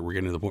 we're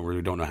getting to the point where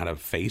we don't know how to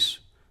face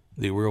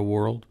the real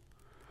world,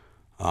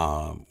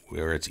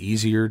 where it's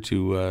easier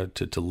to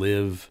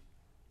live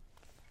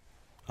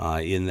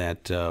in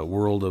that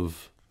world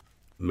of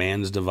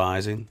man's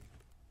devising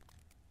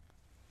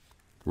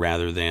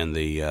rather than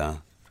the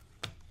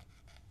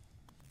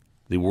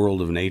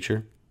world of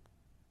nature.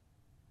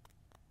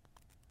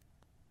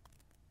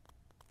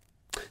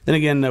 Then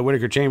again,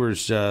 Whittaker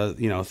Chambers,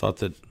 thought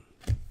that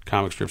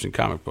comic strips and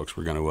comic books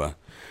were going to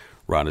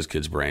rot his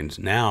kids' brains.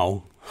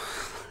 Now,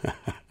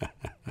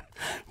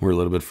 we're a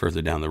little bit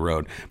further down the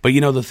road. But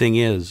the thing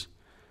is,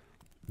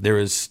 there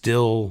is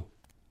still,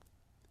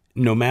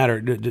 no matter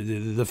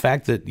the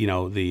fact that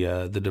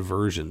the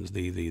diversions,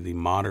 the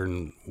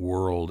modern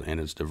world and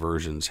its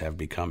diversions have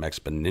become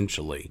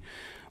exponentially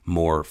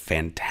more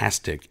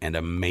fantastic and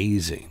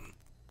amazing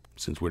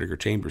since Whittaker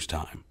Chambers'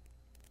 time.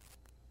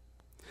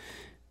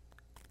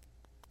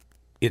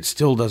 it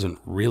still doesn't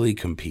really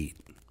compete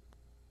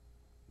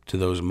to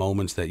those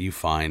moments that you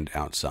find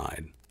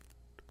outside.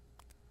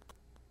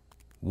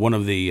 One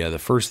of the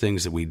first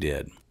things that we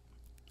did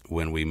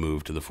when we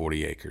moved to the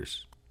 40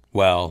 acres,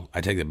 well,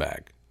 I take that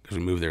back because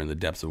we moved there in the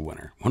depths of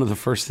winter. One of the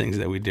first things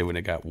that we did when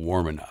it got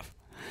warm enough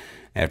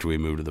after we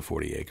moved to the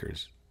 40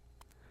 acres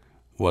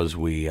was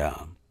we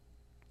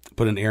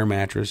put an air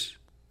mattress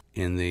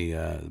in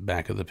the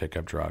back of the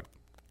pickup truck,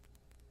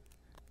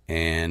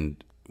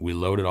 and we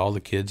loaded all the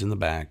kids in the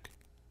back,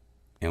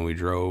 and we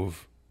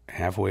drove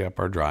halfway up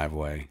our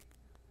driveway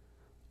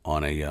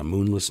on a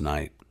moonless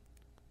night,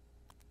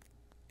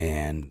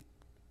 and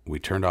we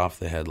turned off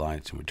the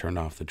headlights and we turned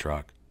off the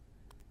truck,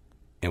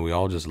 and we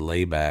all just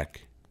lay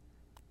back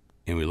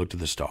and we looked at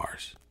the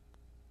stars.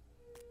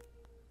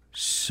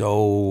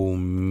 So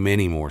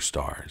many more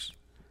stars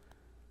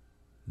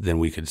than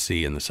we could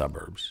see in the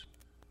suburbs.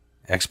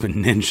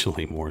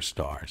 Exponentially more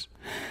stars.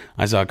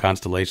 I saw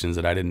constellations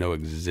that I didn't know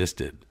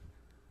existed.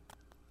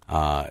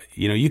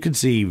 You could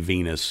see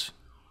Venus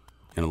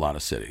in a lot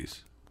of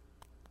cities,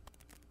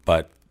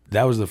 but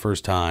that was the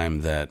first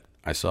time that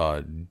I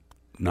saw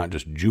not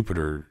just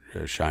Jupiter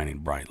shining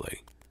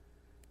brightly,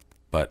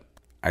 but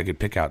I could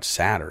pick out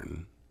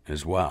Saturn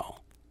as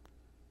well.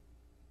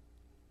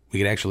 We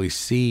could actually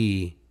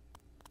see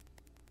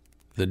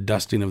the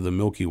dusting of the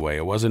Milky Way.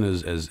 It wasn't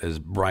as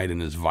bright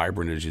and as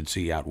vibrant as you'd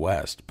see out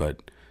west,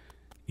 but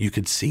you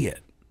could see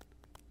it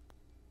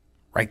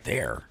right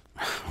there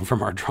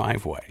from our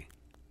driveway.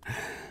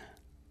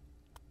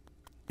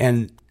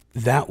 And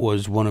that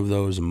was one of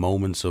those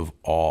moments of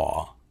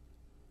awe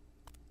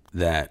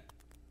that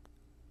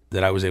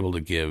I was able to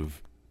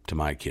give to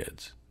my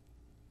kids.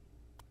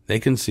 They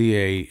can see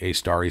a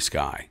starry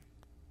sky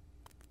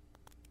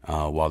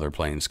while they're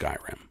playing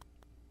Skyrim.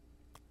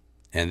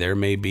 And there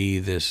may be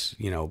this,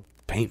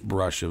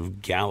 paintbrush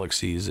of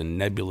galaxies and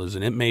nebulas,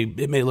 and it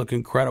may look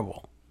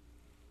incredible.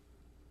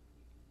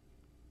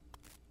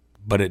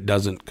 But it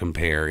doesn't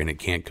compare, and it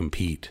can't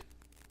compete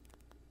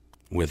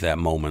with that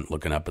moment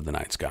looking up at the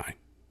night sky.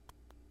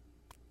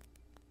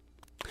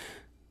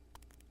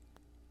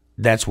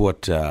 That's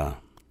what I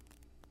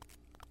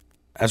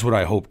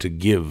hope to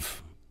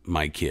give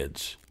my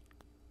kids,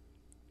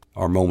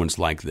 are moments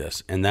like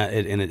this. And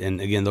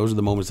again, those are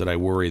the moments that I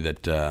worry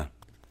that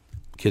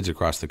kids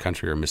across the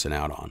country are missing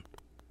out on.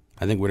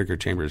 I think Whittaker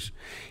Chambers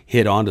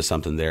hit onto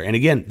something there. And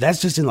again, that's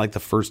just in like the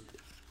first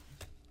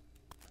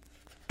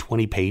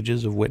 20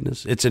 pages of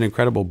Witness. It's an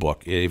incredible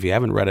book. If you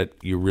haven't read it,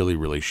 you really,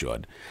 really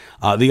should.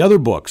 The other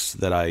books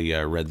that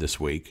I read this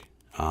week,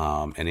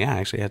 I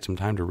actually had some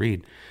time to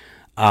read.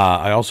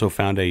 I also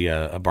found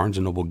a Barnes &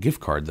 Noble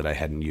gift card that I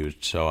hadn't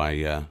used. So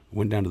I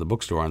went down to the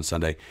bookstore on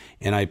Sunday,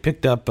 and I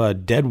picked up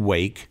Dead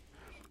Wake,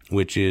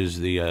 which is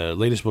the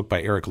latest book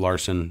by Erik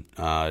Larson,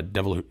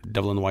 Devil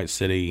in the White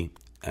City,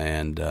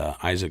 and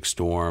Isaac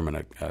Storm, and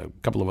a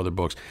couple of other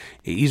books.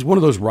 He's one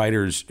of those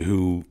writers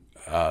who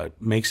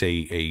makes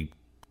a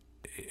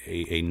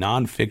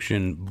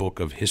nonfiction book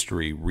of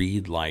history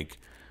read like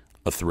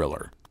a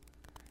thriller.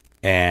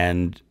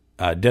 And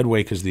Dead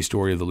Wake is the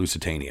story of the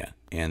Lusitania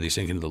and the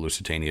sinking of the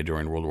Lusitania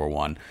during World War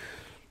I.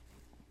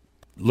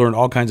 Learned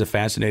all kinds of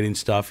fascinating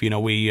stuff. We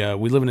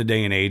live in a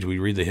day and age, we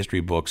read the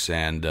history books,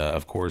 and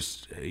of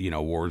course,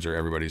 wars are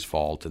everybody's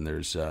fault, and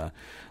there's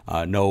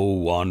no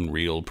one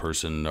real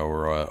person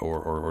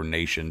or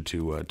nation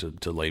to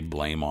lay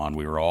blame on.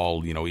 We were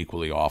all,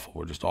 equally awful.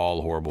 We're just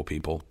all horrible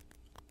people.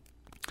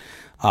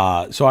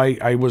 So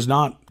I was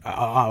not,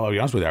 I'll be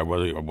honest with you, I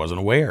wasn't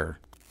aware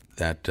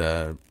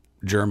that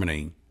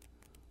Germany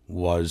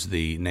was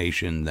the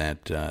nation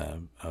that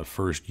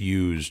first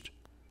used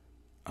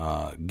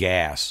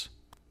gas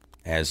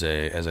as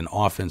an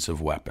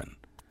offensive weapon,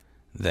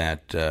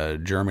 that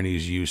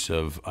Germany's use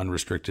of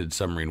unrestricted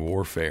submarine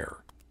warfare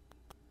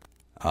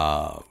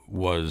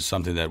was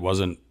something that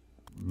wasn't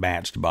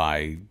matched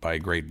by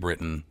Great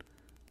Britain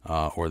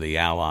or the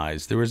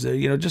Allies. There was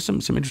just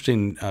some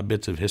interesting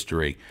bits of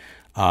history,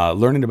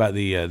 learning about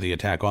the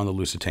attack on the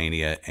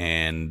Lusitania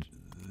and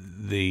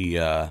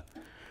the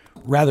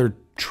rather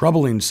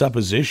troubling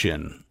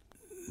supposition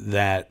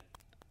that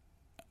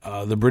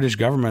the British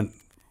government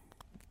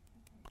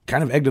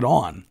kind of egged it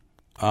on,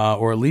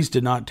 or at least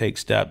did not take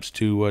steps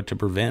to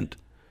prevent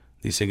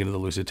the sinking of the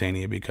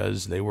Lusitania,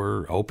 because they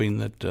were hoping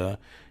that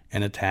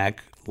an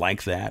attack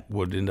like that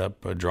would end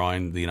up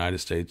drawing the United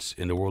States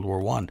into World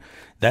War I.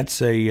 That's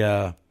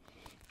something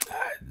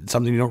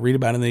you don't read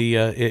about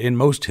in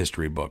most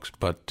history books,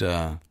 but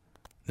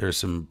there's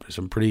some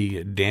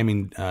pretty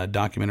damning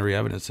documentary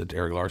evidence that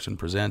Erik Larson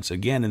presents,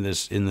 again in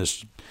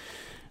this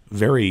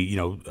very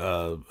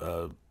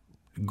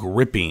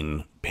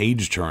gripping,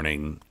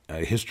 page-turning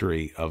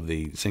history of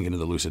the sinking of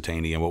the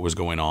Lusitania and what was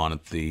going on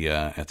at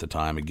the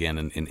time, again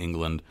in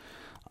England,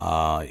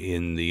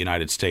 in the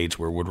United States,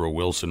 where Woodrow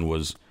Wilson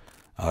was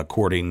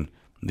courting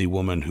the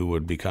woman who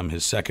would become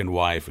his second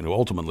wife and who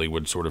ultimately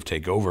would sort of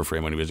take over for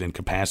him when he was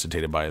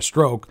incapacitated by a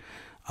stroke,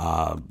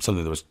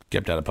 something that was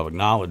kept out of public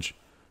knowledge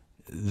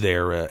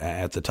there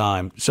at the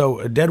time.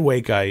 So Dead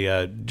Wake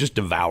I just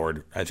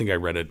devoured. I think I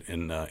read it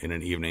in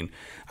an evening.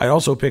 I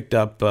also picked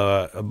up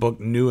a book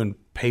new in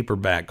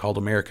paperback called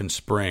American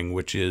Spring,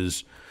 which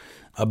is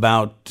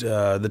about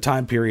the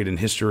time period in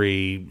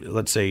history,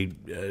 let's say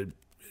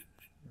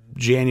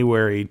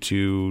January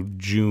to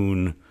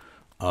June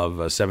of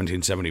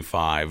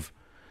 1775,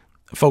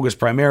 focused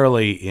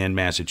primarily in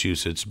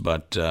Massachusetts,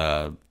 but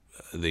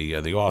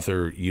the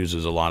author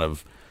uses a lot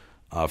of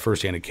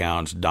firsthand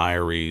accounts,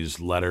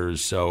 diaries,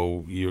 letters.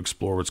 So you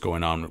explore what's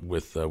going on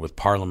with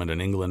Parliament in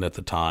England at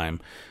the time,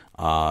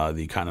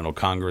 the Continental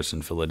Congress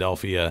in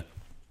Philadelphia.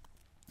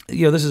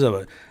 This is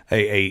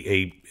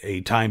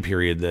a time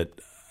period that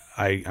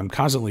I'm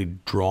constantly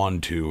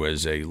drawn to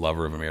as a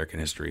lover of American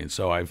history, and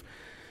so I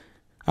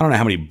don't know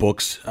how many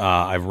books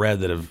I've read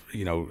that have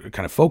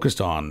kind of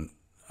focused on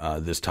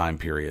this time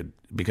period,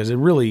 because it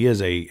really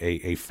is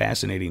a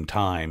fascinating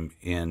time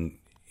in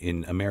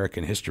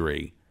American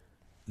history.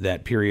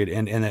 That period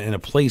and a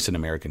place in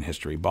American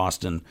history.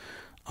 Boston,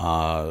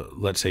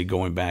 let's say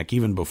going back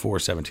even before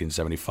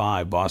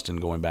 1775, Boston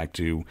going back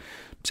to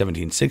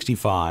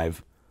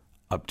 1765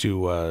 up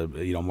to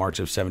March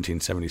of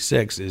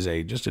 1776 is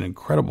just an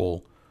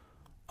incredible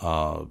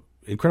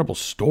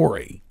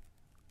story.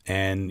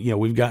 And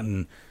we've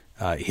gotten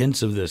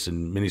hints of this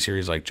in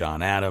miniseries like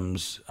John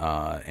Adams,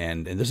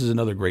 and this is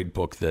another great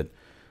book that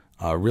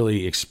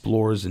really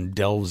explores and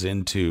delves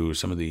into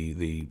some of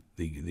the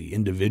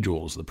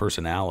individuals, the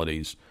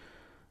personalities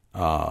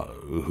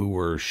who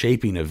were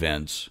shaping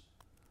events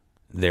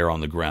there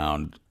on the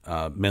ground.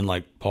 Men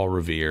like Paul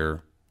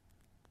Revere,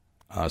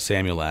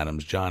 Samuel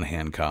Adams, John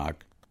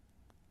Hancock,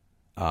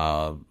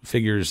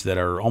 figures that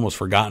are almost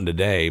forgotten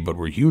today, but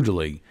were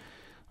hugely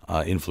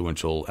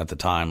influential at the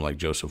time, like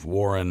Joseph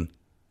Warren,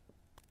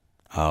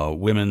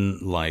 women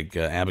like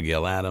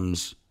Abigail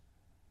Adams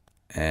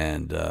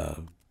and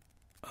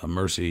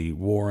Mercy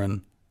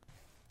Warren.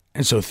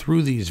 And so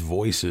through these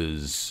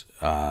voices,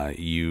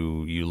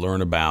 you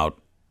learn about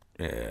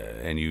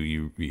and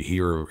you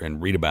hear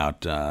and read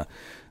about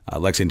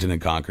Lexington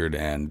and Concord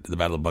and the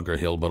Battle of Bunker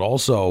Hill, but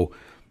also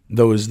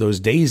those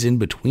days in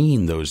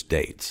between those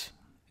dates.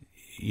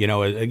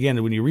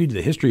 Again, when you read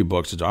the history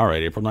books, it's all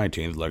right, April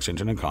 19th,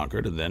 Lexington and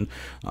Concord, and then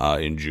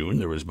in June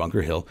there was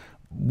Bunker Hill.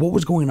 What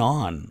was going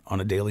on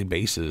a daily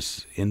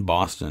basis in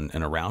Boston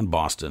and around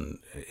Boston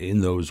in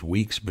those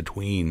weeks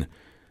between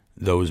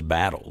those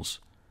battles?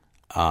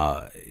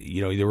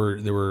 It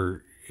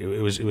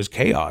was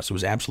chaos. It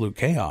was absolute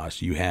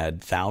chaos. You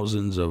had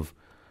thousands of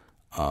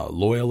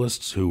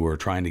loyalists who were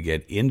trying to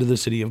get into the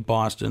city of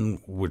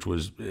Boston, which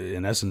was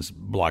in essence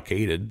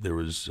blockaded. There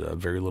was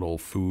very little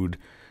food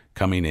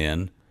coming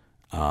in,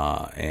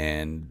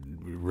 and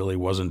really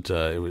wasn't.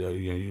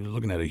 You're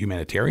looking at a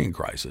humanitarian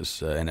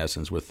crisis in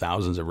essence, with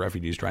thousands of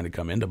refugees trying to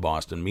come into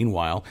Boston.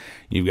 Meanwhile,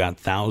 you've got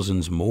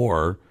thousands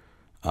more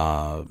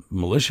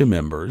militia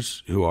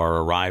members who are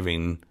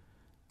arriving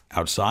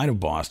outside of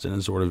Boston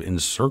and sort of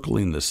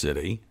encircling the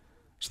city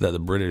so that the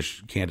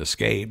British can't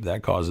escape.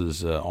 That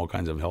causes all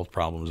kinds of health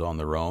problems on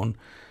their own.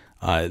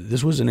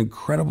 This was an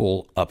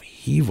incredible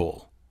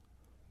upheaval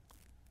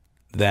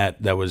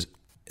that was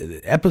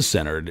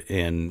epicentered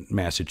in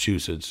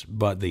Massachusetts,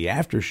 but the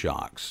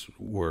aftershocks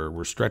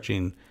were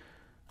stretching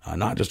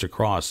not just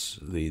across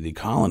the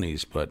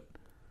colonies, but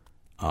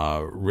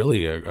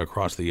really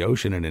across the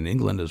ocean and in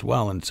England as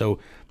well. And so,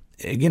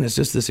 again, it's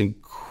just this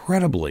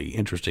incredibly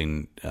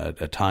interesting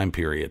time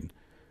period,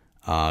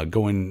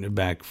 going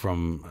back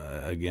from,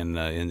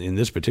 in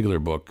this particular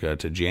book,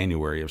 to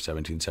January of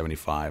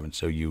 1775. And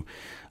so you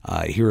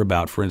hear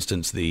about, for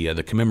instance,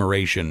 the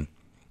commemoration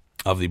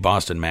of the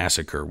Boston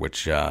Massacre,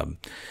 which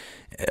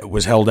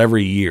was held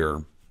every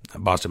year.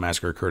 Boston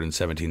Massacre occurred in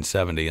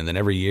 1770, and then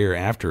every year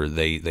after,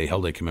 they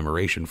held a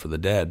commemoration for the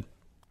dead.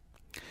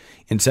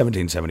 In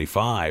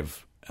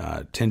 1775,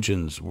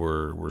 tensions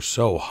were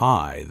so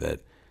high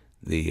that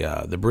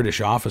the British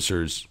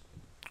officers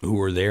who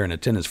were there in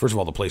attendance, first of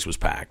all, the place was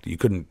packed. You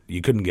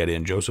couldn't get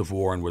in. Joseph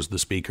Warren was the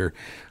speaker.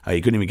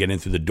 You couldn't even get in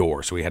through the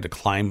door, so he had to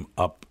climb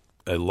up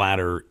a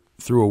ladder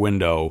through a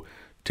window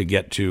to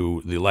get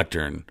to the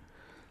lectern.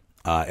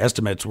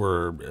 Estimates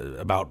were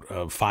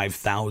about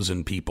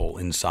 5,000 people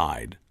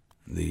inside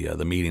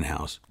the meeting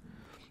house,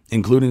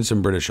 including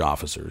some British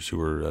officers who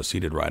were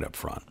seated right up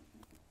front.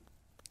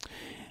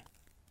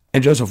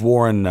 And Joseph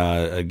Warren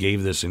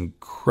gave this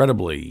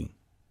incredibly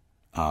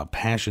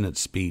passionate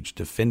speech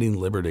defending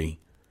liberty,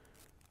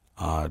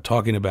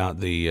 talking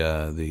about the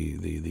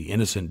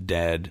innocent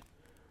dead.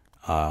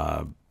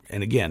 And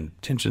again,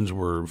 tensions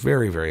were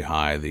very, very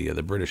high.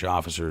 The British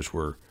officers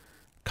were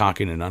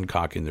cocking and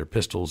uncocking their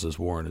pistols as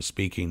Warren is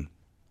speaking.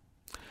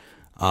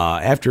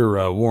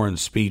 After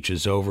Warren's speech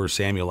is over,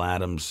 Samuel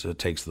Adams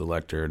takes the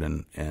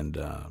lectern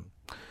and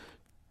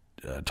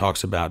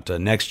talks about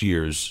next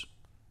year's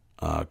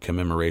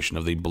commemoration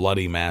of the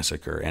Bloody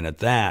Massacre. And at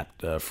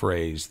that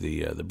phrase,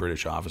 the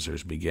British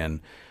officers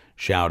begin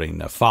shouting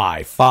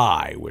 "Fie,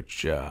 fie,"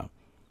 which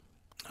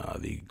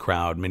the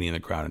crowd, many in the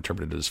crowd,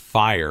 interpreted as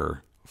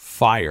 "fire,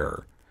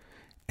 fire."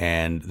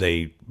 and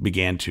they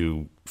began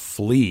to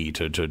flee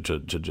to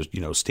just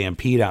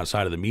stampede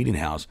outside of the meeting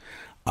house,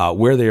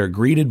 where they are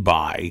greeted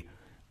by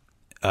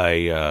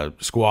a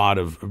squad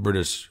of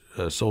British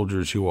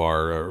soldiers who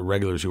are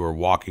regulars who are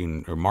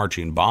walking or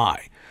marching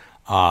by.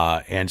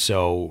 And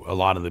so a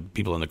lot of the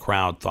people in the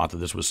crowd thought that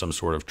this was some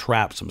sort of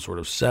trap, some sort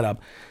of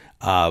setup.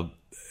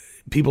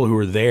 People who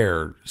were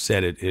there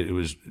said it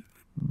was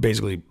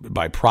basically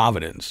by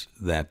providence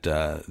that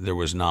there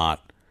was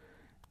not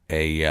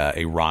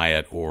a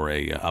riot or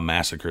a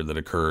massacre that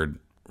occurred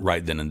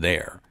right then and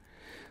there.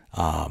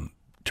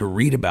 To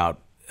read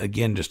about,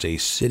 again, just a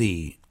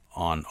city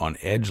on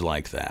edge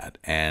like that,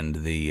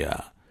 and the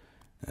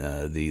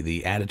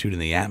attitude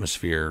and the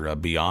atmosphere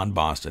beyond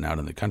Boston, out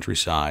in the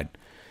countryside,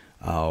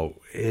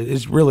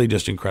 it's really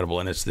just incredible.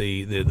 And it's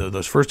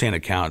those firsthand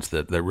accounts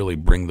that really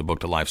bring the book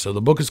to life. So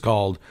the book is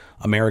called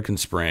American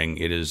Spring.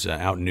 It is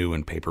out new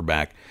in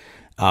paperback.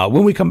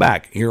 When we come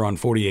back here on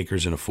 40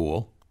 Acres and a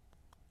Fool,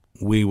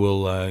 we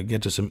will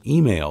get to some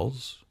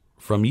emails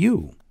from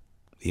you.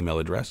 The email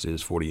address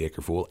is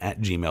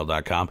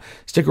 40acrefool@gmail.com.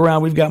 Stick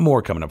around. We've got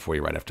more coming up for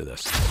you right after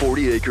this.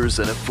 40 Acres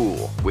and a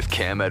Fool with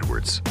Cam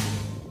Edwards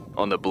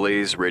on the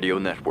Blaze Radio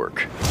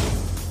Network.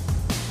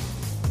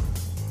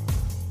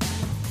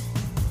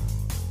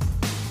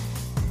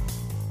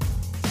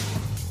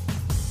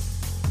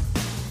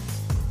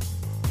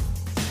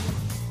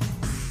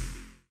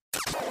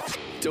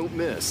 Don't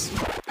miss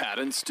Pat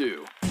and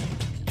Stu.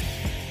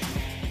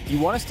 You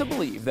want us to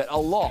believe that a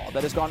law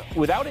that has gone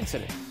without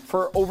incident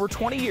for over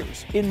 20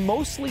 years in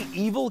mostly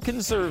evil,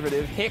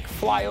 conservative, hick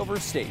flyover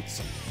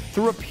states,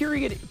 through a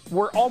period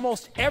where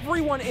almost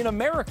everyone in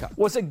America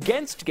was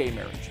against gay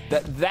marriage,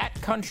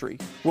 that country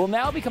will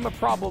now become a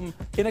problem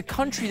in a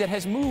country that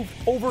has moved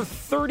over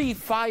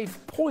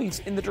 35 points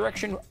in the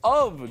direction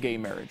of gay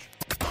marriage.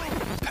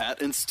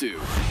 Pat and Stu,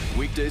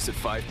 weekdays at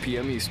 5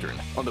 p.m. Eastern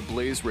on the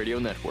Blaze Radio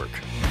Network.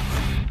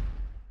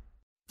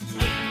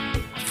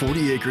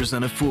 40 Acres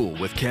and a Fool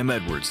with Cam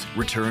Edwards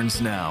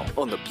returns now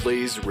on the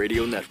Blaze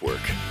Radio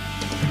Network.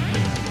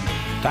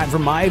 Time for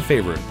my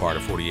favorite part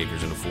of 40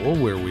 Acres and a Fool,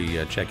 where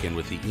we check in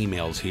with the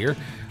emails here.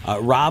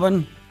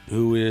 Robin,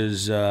 who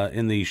is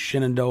in the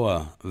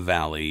Shenandoah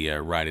Valley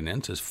writing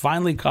in, says,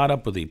 finally caught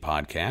up with the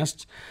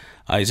podcasts.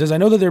 He says, I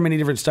know that there are many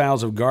different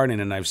styles of gardening,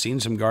 and I've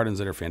seen some gardens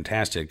that are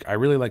fantastic. I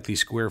really like the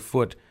square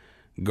foot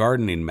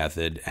gardening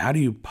method. How do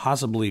you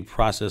possibly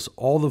process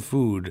all the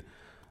food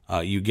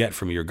you get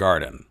from your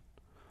garden?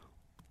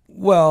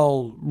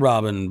 Well,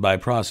 Robin, by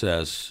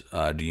process,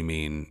 do you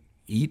mean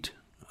eat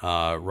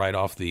right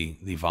off the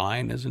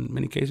vine, as in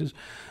many cases?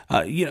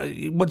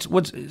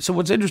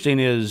 What's interesting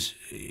is,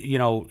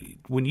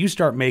 when you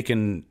start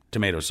making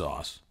tomato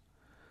sauce,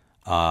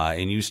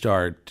 and you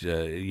start,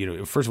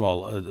 first of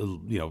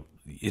all,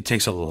 it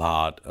takes a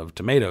lot of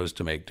tomatoes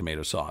to make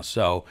tomato sauce.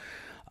 So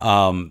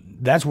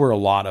that's where a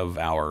lot of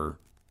our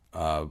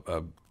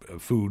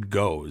food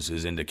goes,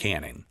 is into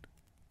canning.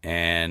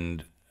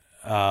 And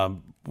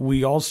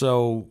we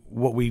also,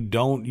 what we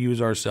don't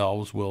use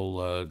ourselves,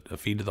 will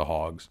feed to the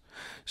hogs.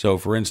 So,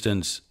 for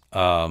instance,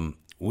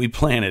 we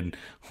planted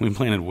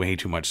way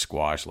too much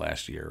squash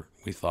last year.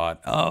 We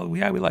thought, oh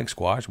yeah, we like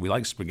squash. We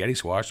like spaghetti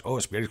squash. Oh,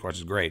 spaghetti squash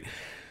is great.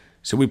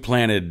 So we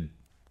planted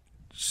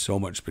so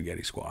much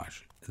spaghetti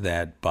squash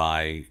that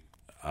by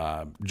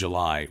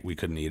July we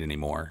couldn't eat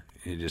anymore.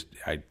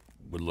 I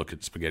would look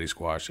at spaghetti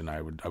squash and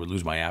I would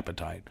lose my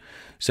appetite.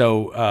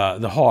 So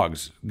the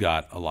hogs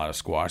got a lot of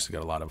squash. They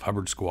got a lot of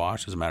Hubbard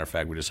squash. As a matter of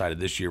fact, we decided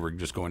this year we're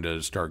just going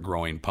to start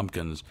growing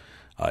pumpkins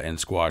and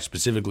squash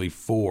specifically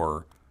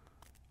for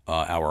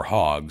our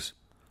hogs.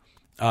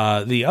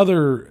 The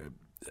other,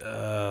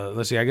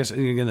 let's see, I guess,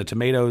 again, the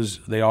tomatoes,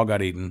 they all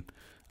got eaten.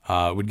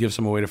 We'd give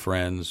some away to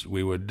friends.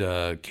 We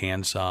would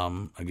can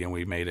some. Again,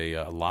 we made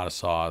a lot of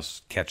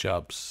sauce,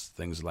 ketchups,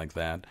 things like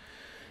that.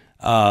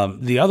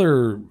 The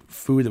other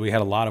food that we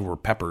had a lot of were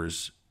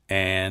peppers,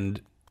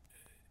 and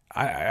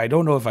I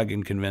don't know if I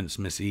can convince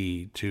Miss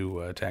E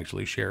to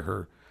actually share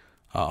her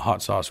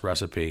hot sauce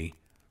recipe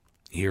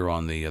here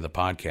on the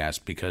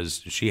podcast,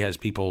 because she has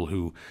people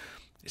who,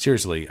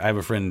 seriously, I have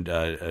a friend,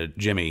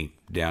 Jimmy,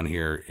 down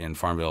here in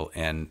Farmville,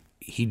 and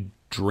he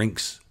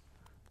drinks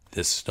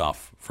this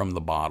stuff from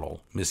the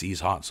bottle, Miss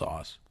E's hot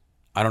sauce.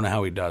 I don't know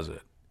how he does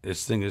it.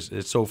 This thing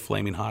it's so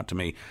flaming hot to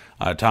me.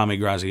 Tommy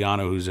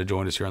Graziano, who's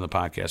joined us here on the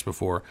podcast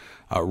before,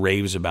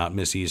 raves about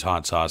Miss E's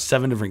hot sauce.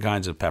 7 different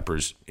kinds of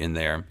peppers in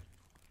there.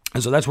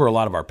 And so that's where a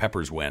lot of our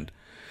peppers went.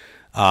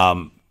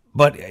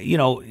 But,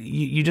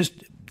 you just,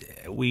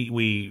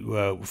 we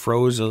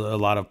froze a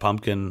lot of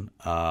pumpkin.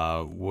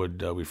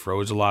 We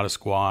froze a lot of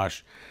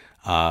squash.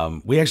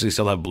 We actually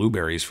still have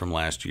blueberries from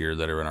last year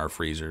that are in our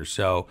freezer.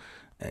 So,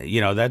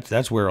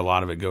 that's where a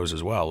lot of it goes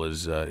as well,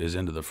 is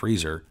into the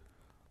freezer.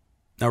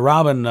 Now,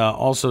 Robin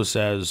also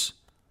says,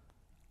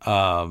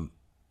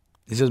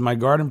 he says, my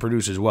garden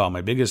produces well. My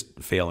biggest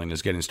failing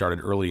is getting started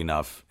early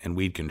enough and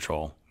weed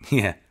control.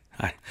 Yeah,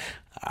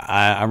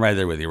 I'm right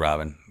there with you,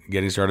 Robin.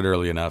 Getting started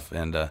early enough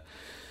and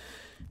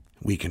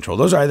weed control.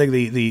 Those are, I think,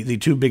 the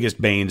two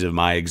biggest banes of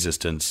my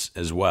existence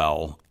as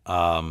well.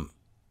 Robin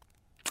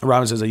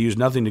says, I use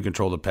nothing to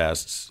control the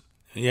pests.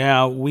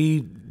 Yeah, we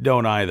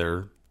don't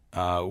either,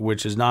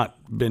 which has not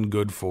been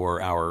good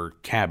for our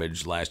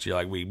cabbage last year.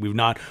 Like we've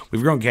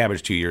grown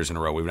cabbage 2 years in a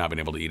row. We've not been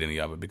able to eat any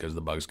of it because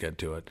the bugs get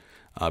to it,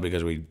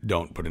 because we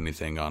don't put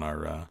anything on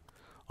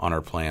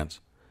our plants.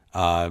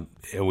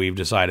 We've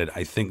decided,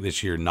 I think,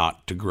 this year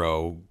not to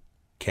grow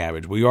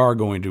cabbage. We are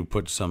going to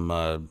put some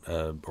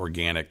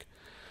organic,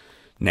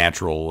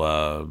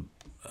 natural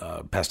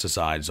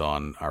pesticides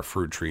on our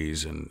fruit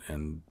trees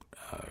and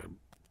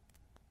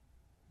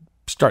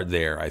start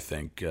there, I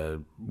think.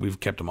 We've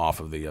kept them off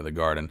of the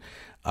garden.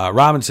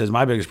 Robin says,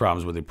 my biggest problem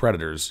is with the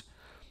predators,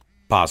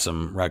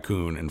 possum,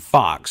 raccoon, and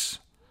fox.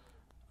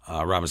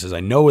 Robin says,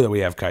 I know that we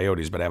have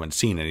coyotes, but I haven't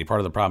seen any. Part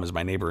of the problem is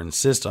my neighbor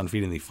insists on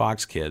feeding the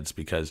fox kids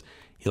because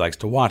he likes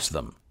to watch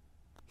them.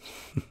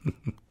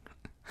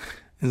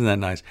 Isn't that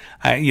nice?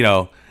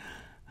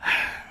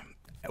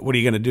 What are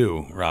you going to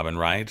do, Robin,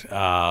 right?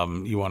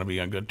 You want to be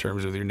on good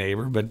terms with your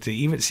neighbor, but to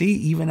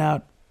even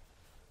out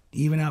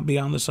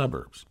beyond the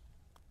suburbs,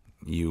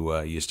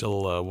 you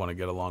still want to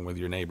get along with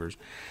your neighbors.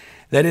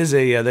 That is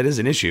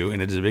an issue,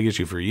 and it is a big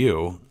issue for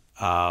you.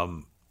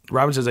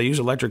 Robin says, I use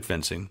electric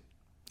fencing,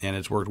 and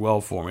it's worked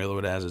well for me, although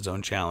it has its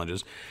own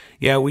challenges.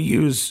 Yeah, we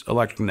use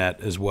electric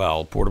net as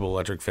well, portable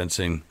electric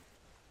fencing.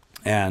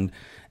 And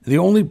the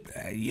only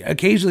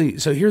occasionally,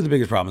 so here are the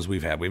biggest problems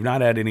we've had. We've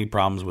not had any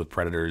problems with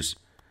predators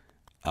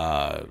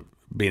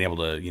being able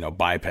to,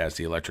 bypass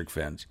the electric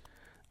fence.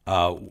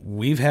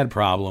 We've had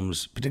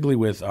problems, particularly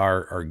with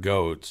our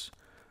goats,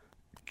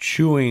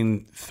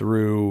 chewing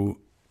through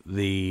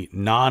the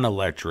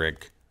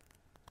non-electric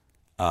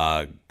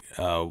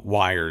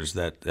wires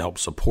that help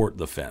support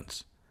the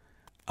fence.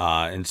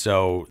 And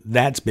so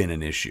that's been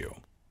an issue.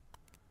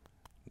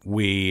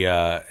 We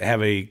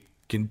have a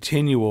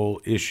continual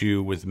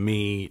issue with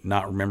me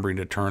not remembering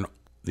to turn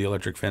the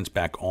electric fence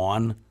back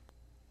on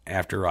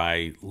after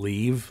I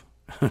leave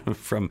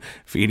from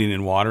feeding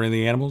and watering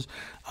the animals.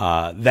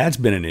 That's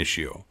been an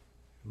issue,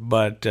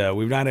 but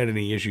we've not had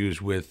any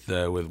issues with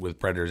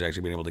predators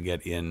actually being able to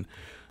get in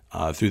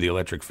through the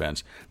electric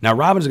fence. Now,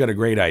 Robin's got a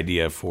great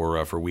idea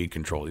for weed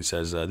control. He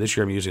says, this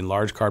year I'm using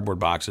large cardboard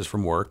boxes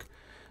from work.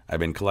 I've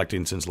been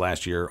collecting since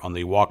last year on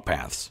the walk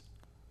paths.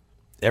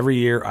 Every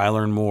year I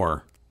learn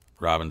more,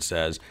 Robin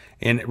says.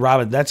 And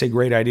Robin, that's a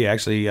great idea.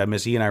 Actually,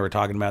 Miss E and I were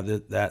talking about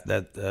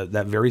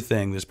that very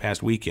thing this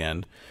past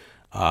weekend.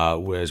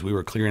 Was we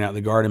were clearing out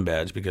the garden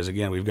beds because,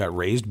 again, we've got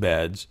raised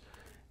beds,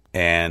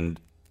 and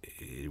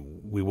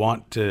we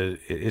want to.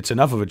 It's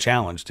enough of a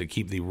challenge to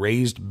keep the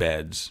raised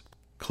beds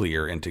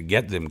clear and to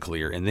get them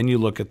clear, and then you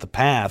look at the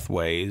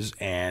pathways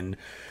and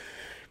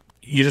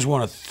you just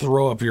want to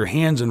throw up your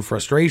hands in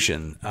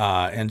frustration.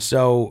 And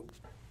so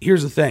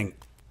here's the thing.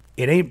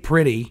 It ain't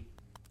pretty,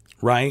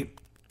 right?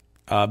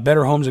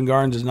 Better Homes and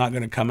Gardens is not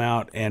going to come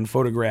out and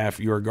photograph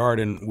your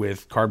garden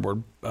with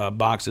cardboard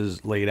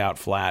boxes laid out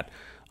flat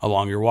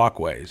along your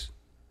walkways.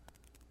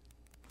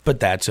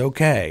 But that's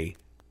okay.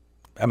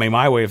 I mean,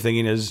 my way of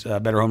thinking is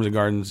Better Homes and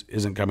Gardens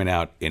isn't coming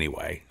out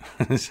anyway.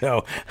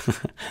 So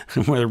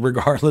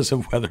regardless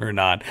of whether or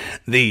not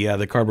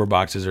the cardboard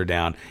boxes are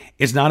down,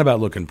 it's not about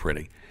looking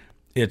pretty.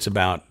 It's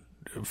about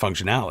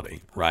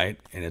functionality, right?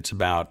 And it's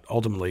about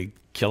ultimately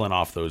killing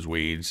off those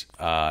weeds.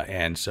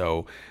 And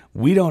so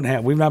we've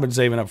not been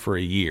saving up for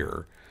a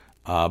year,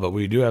 but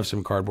we do have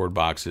some cardboard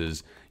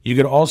boxes. You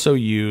could also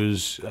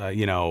use,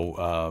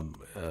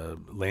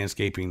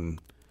 landscaping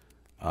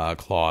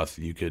cloth.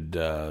 You could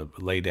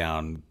lay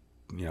down,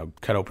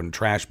 cut open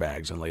trash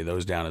bags and lay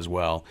those down as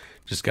well.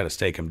 Just got to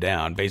stake them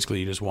down.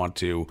 Basically, you just want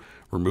to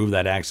remove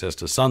that access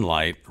to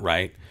sunlight,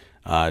 right,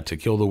 to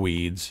kill the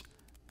weeds.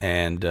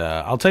 And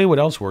I'll tell you what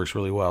else works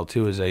really well,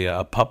 too, is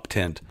a pup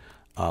tent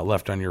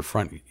left on your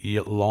front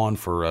lawn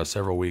for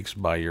several weeks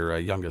by your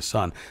youngest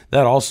son.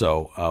 That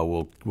also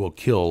will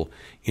kill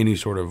any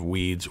sort of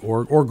weeds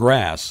or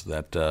grass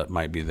that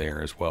might be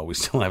there as well. We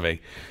still have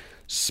a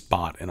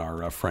spot in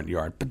our front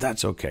yard, but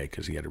that's okay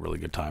because he had a really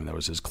good time. That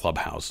was his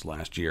clubhouse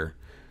last year.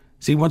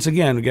 See, once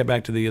again, we get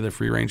back to the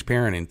free-range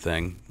parenting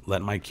thing.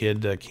 Let my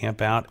kid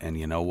camp out, and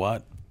you know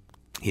what?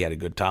 He had a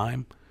good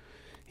time.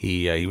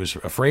 He was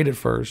afraid at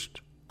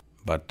first,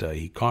 but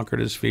he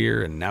conquered his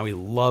fear, and now he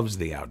loves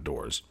the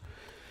outdoors.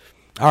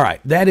 All right,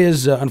 that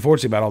is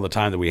unfortunately about all the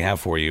time that we have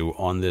for you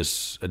on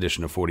this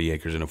edition of 40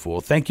 Acres and a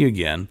Fool. Thank you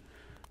again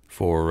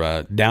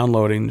for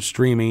downloading,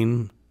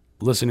 streaming,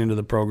 listening to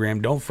the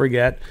program. Don't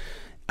forget,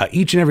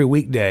 each and every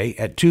weekday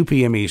at 2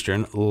 p.m.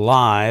 Eastern,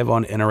 live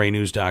on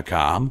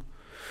NRAnews.com,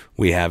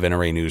 we have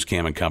NRA News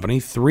Cam and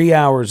Company, 3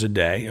 hours a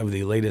day of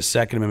the latest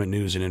Second Amendment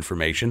news and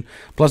information,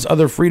 plus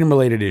other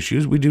freedom-related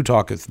issues. We do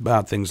talk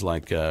about things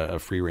like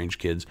free-range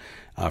kids,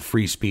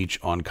 free speech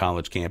on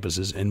college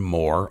campuses, and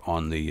more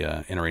on the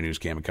NRA News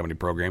Cam and Company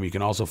program. You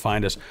can also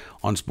find us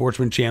on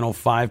Sportsman Channel,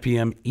 5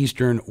 p.m.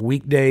 Eastern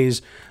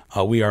weekdays.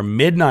 We are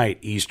midnight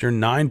Eastern,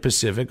 9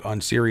 Pacific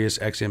on Sirius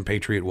XM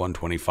Patriot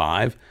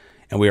 125.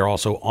 And we are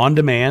also on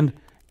demand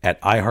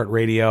at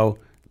iHeartRadio.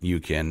 You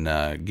can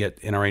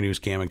get NRA News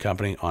Cam and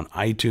Company on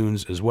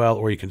iTunes as well,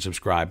 or you can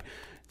subscribe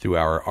through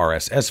our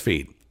RSS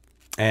feed.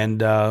 And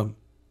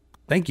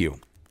thank you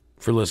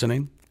for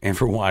listening and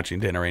for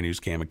watching to NRA News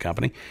Cam and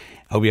Company.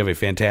 Hope you have a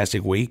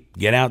fantastic week.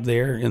 Get out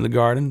there in the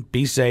garden,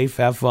 be safe,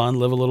 have fun,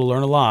 live a little,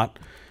 learn a lot.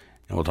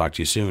 And we'll talk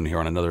to you soon here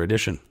on another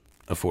edition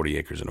of 40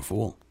 Acres and a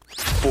Fool.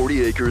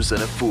 40 Acres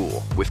and a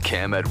Fool with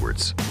Cam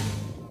Edwards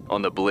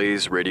on the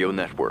Blaze Radio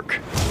Network.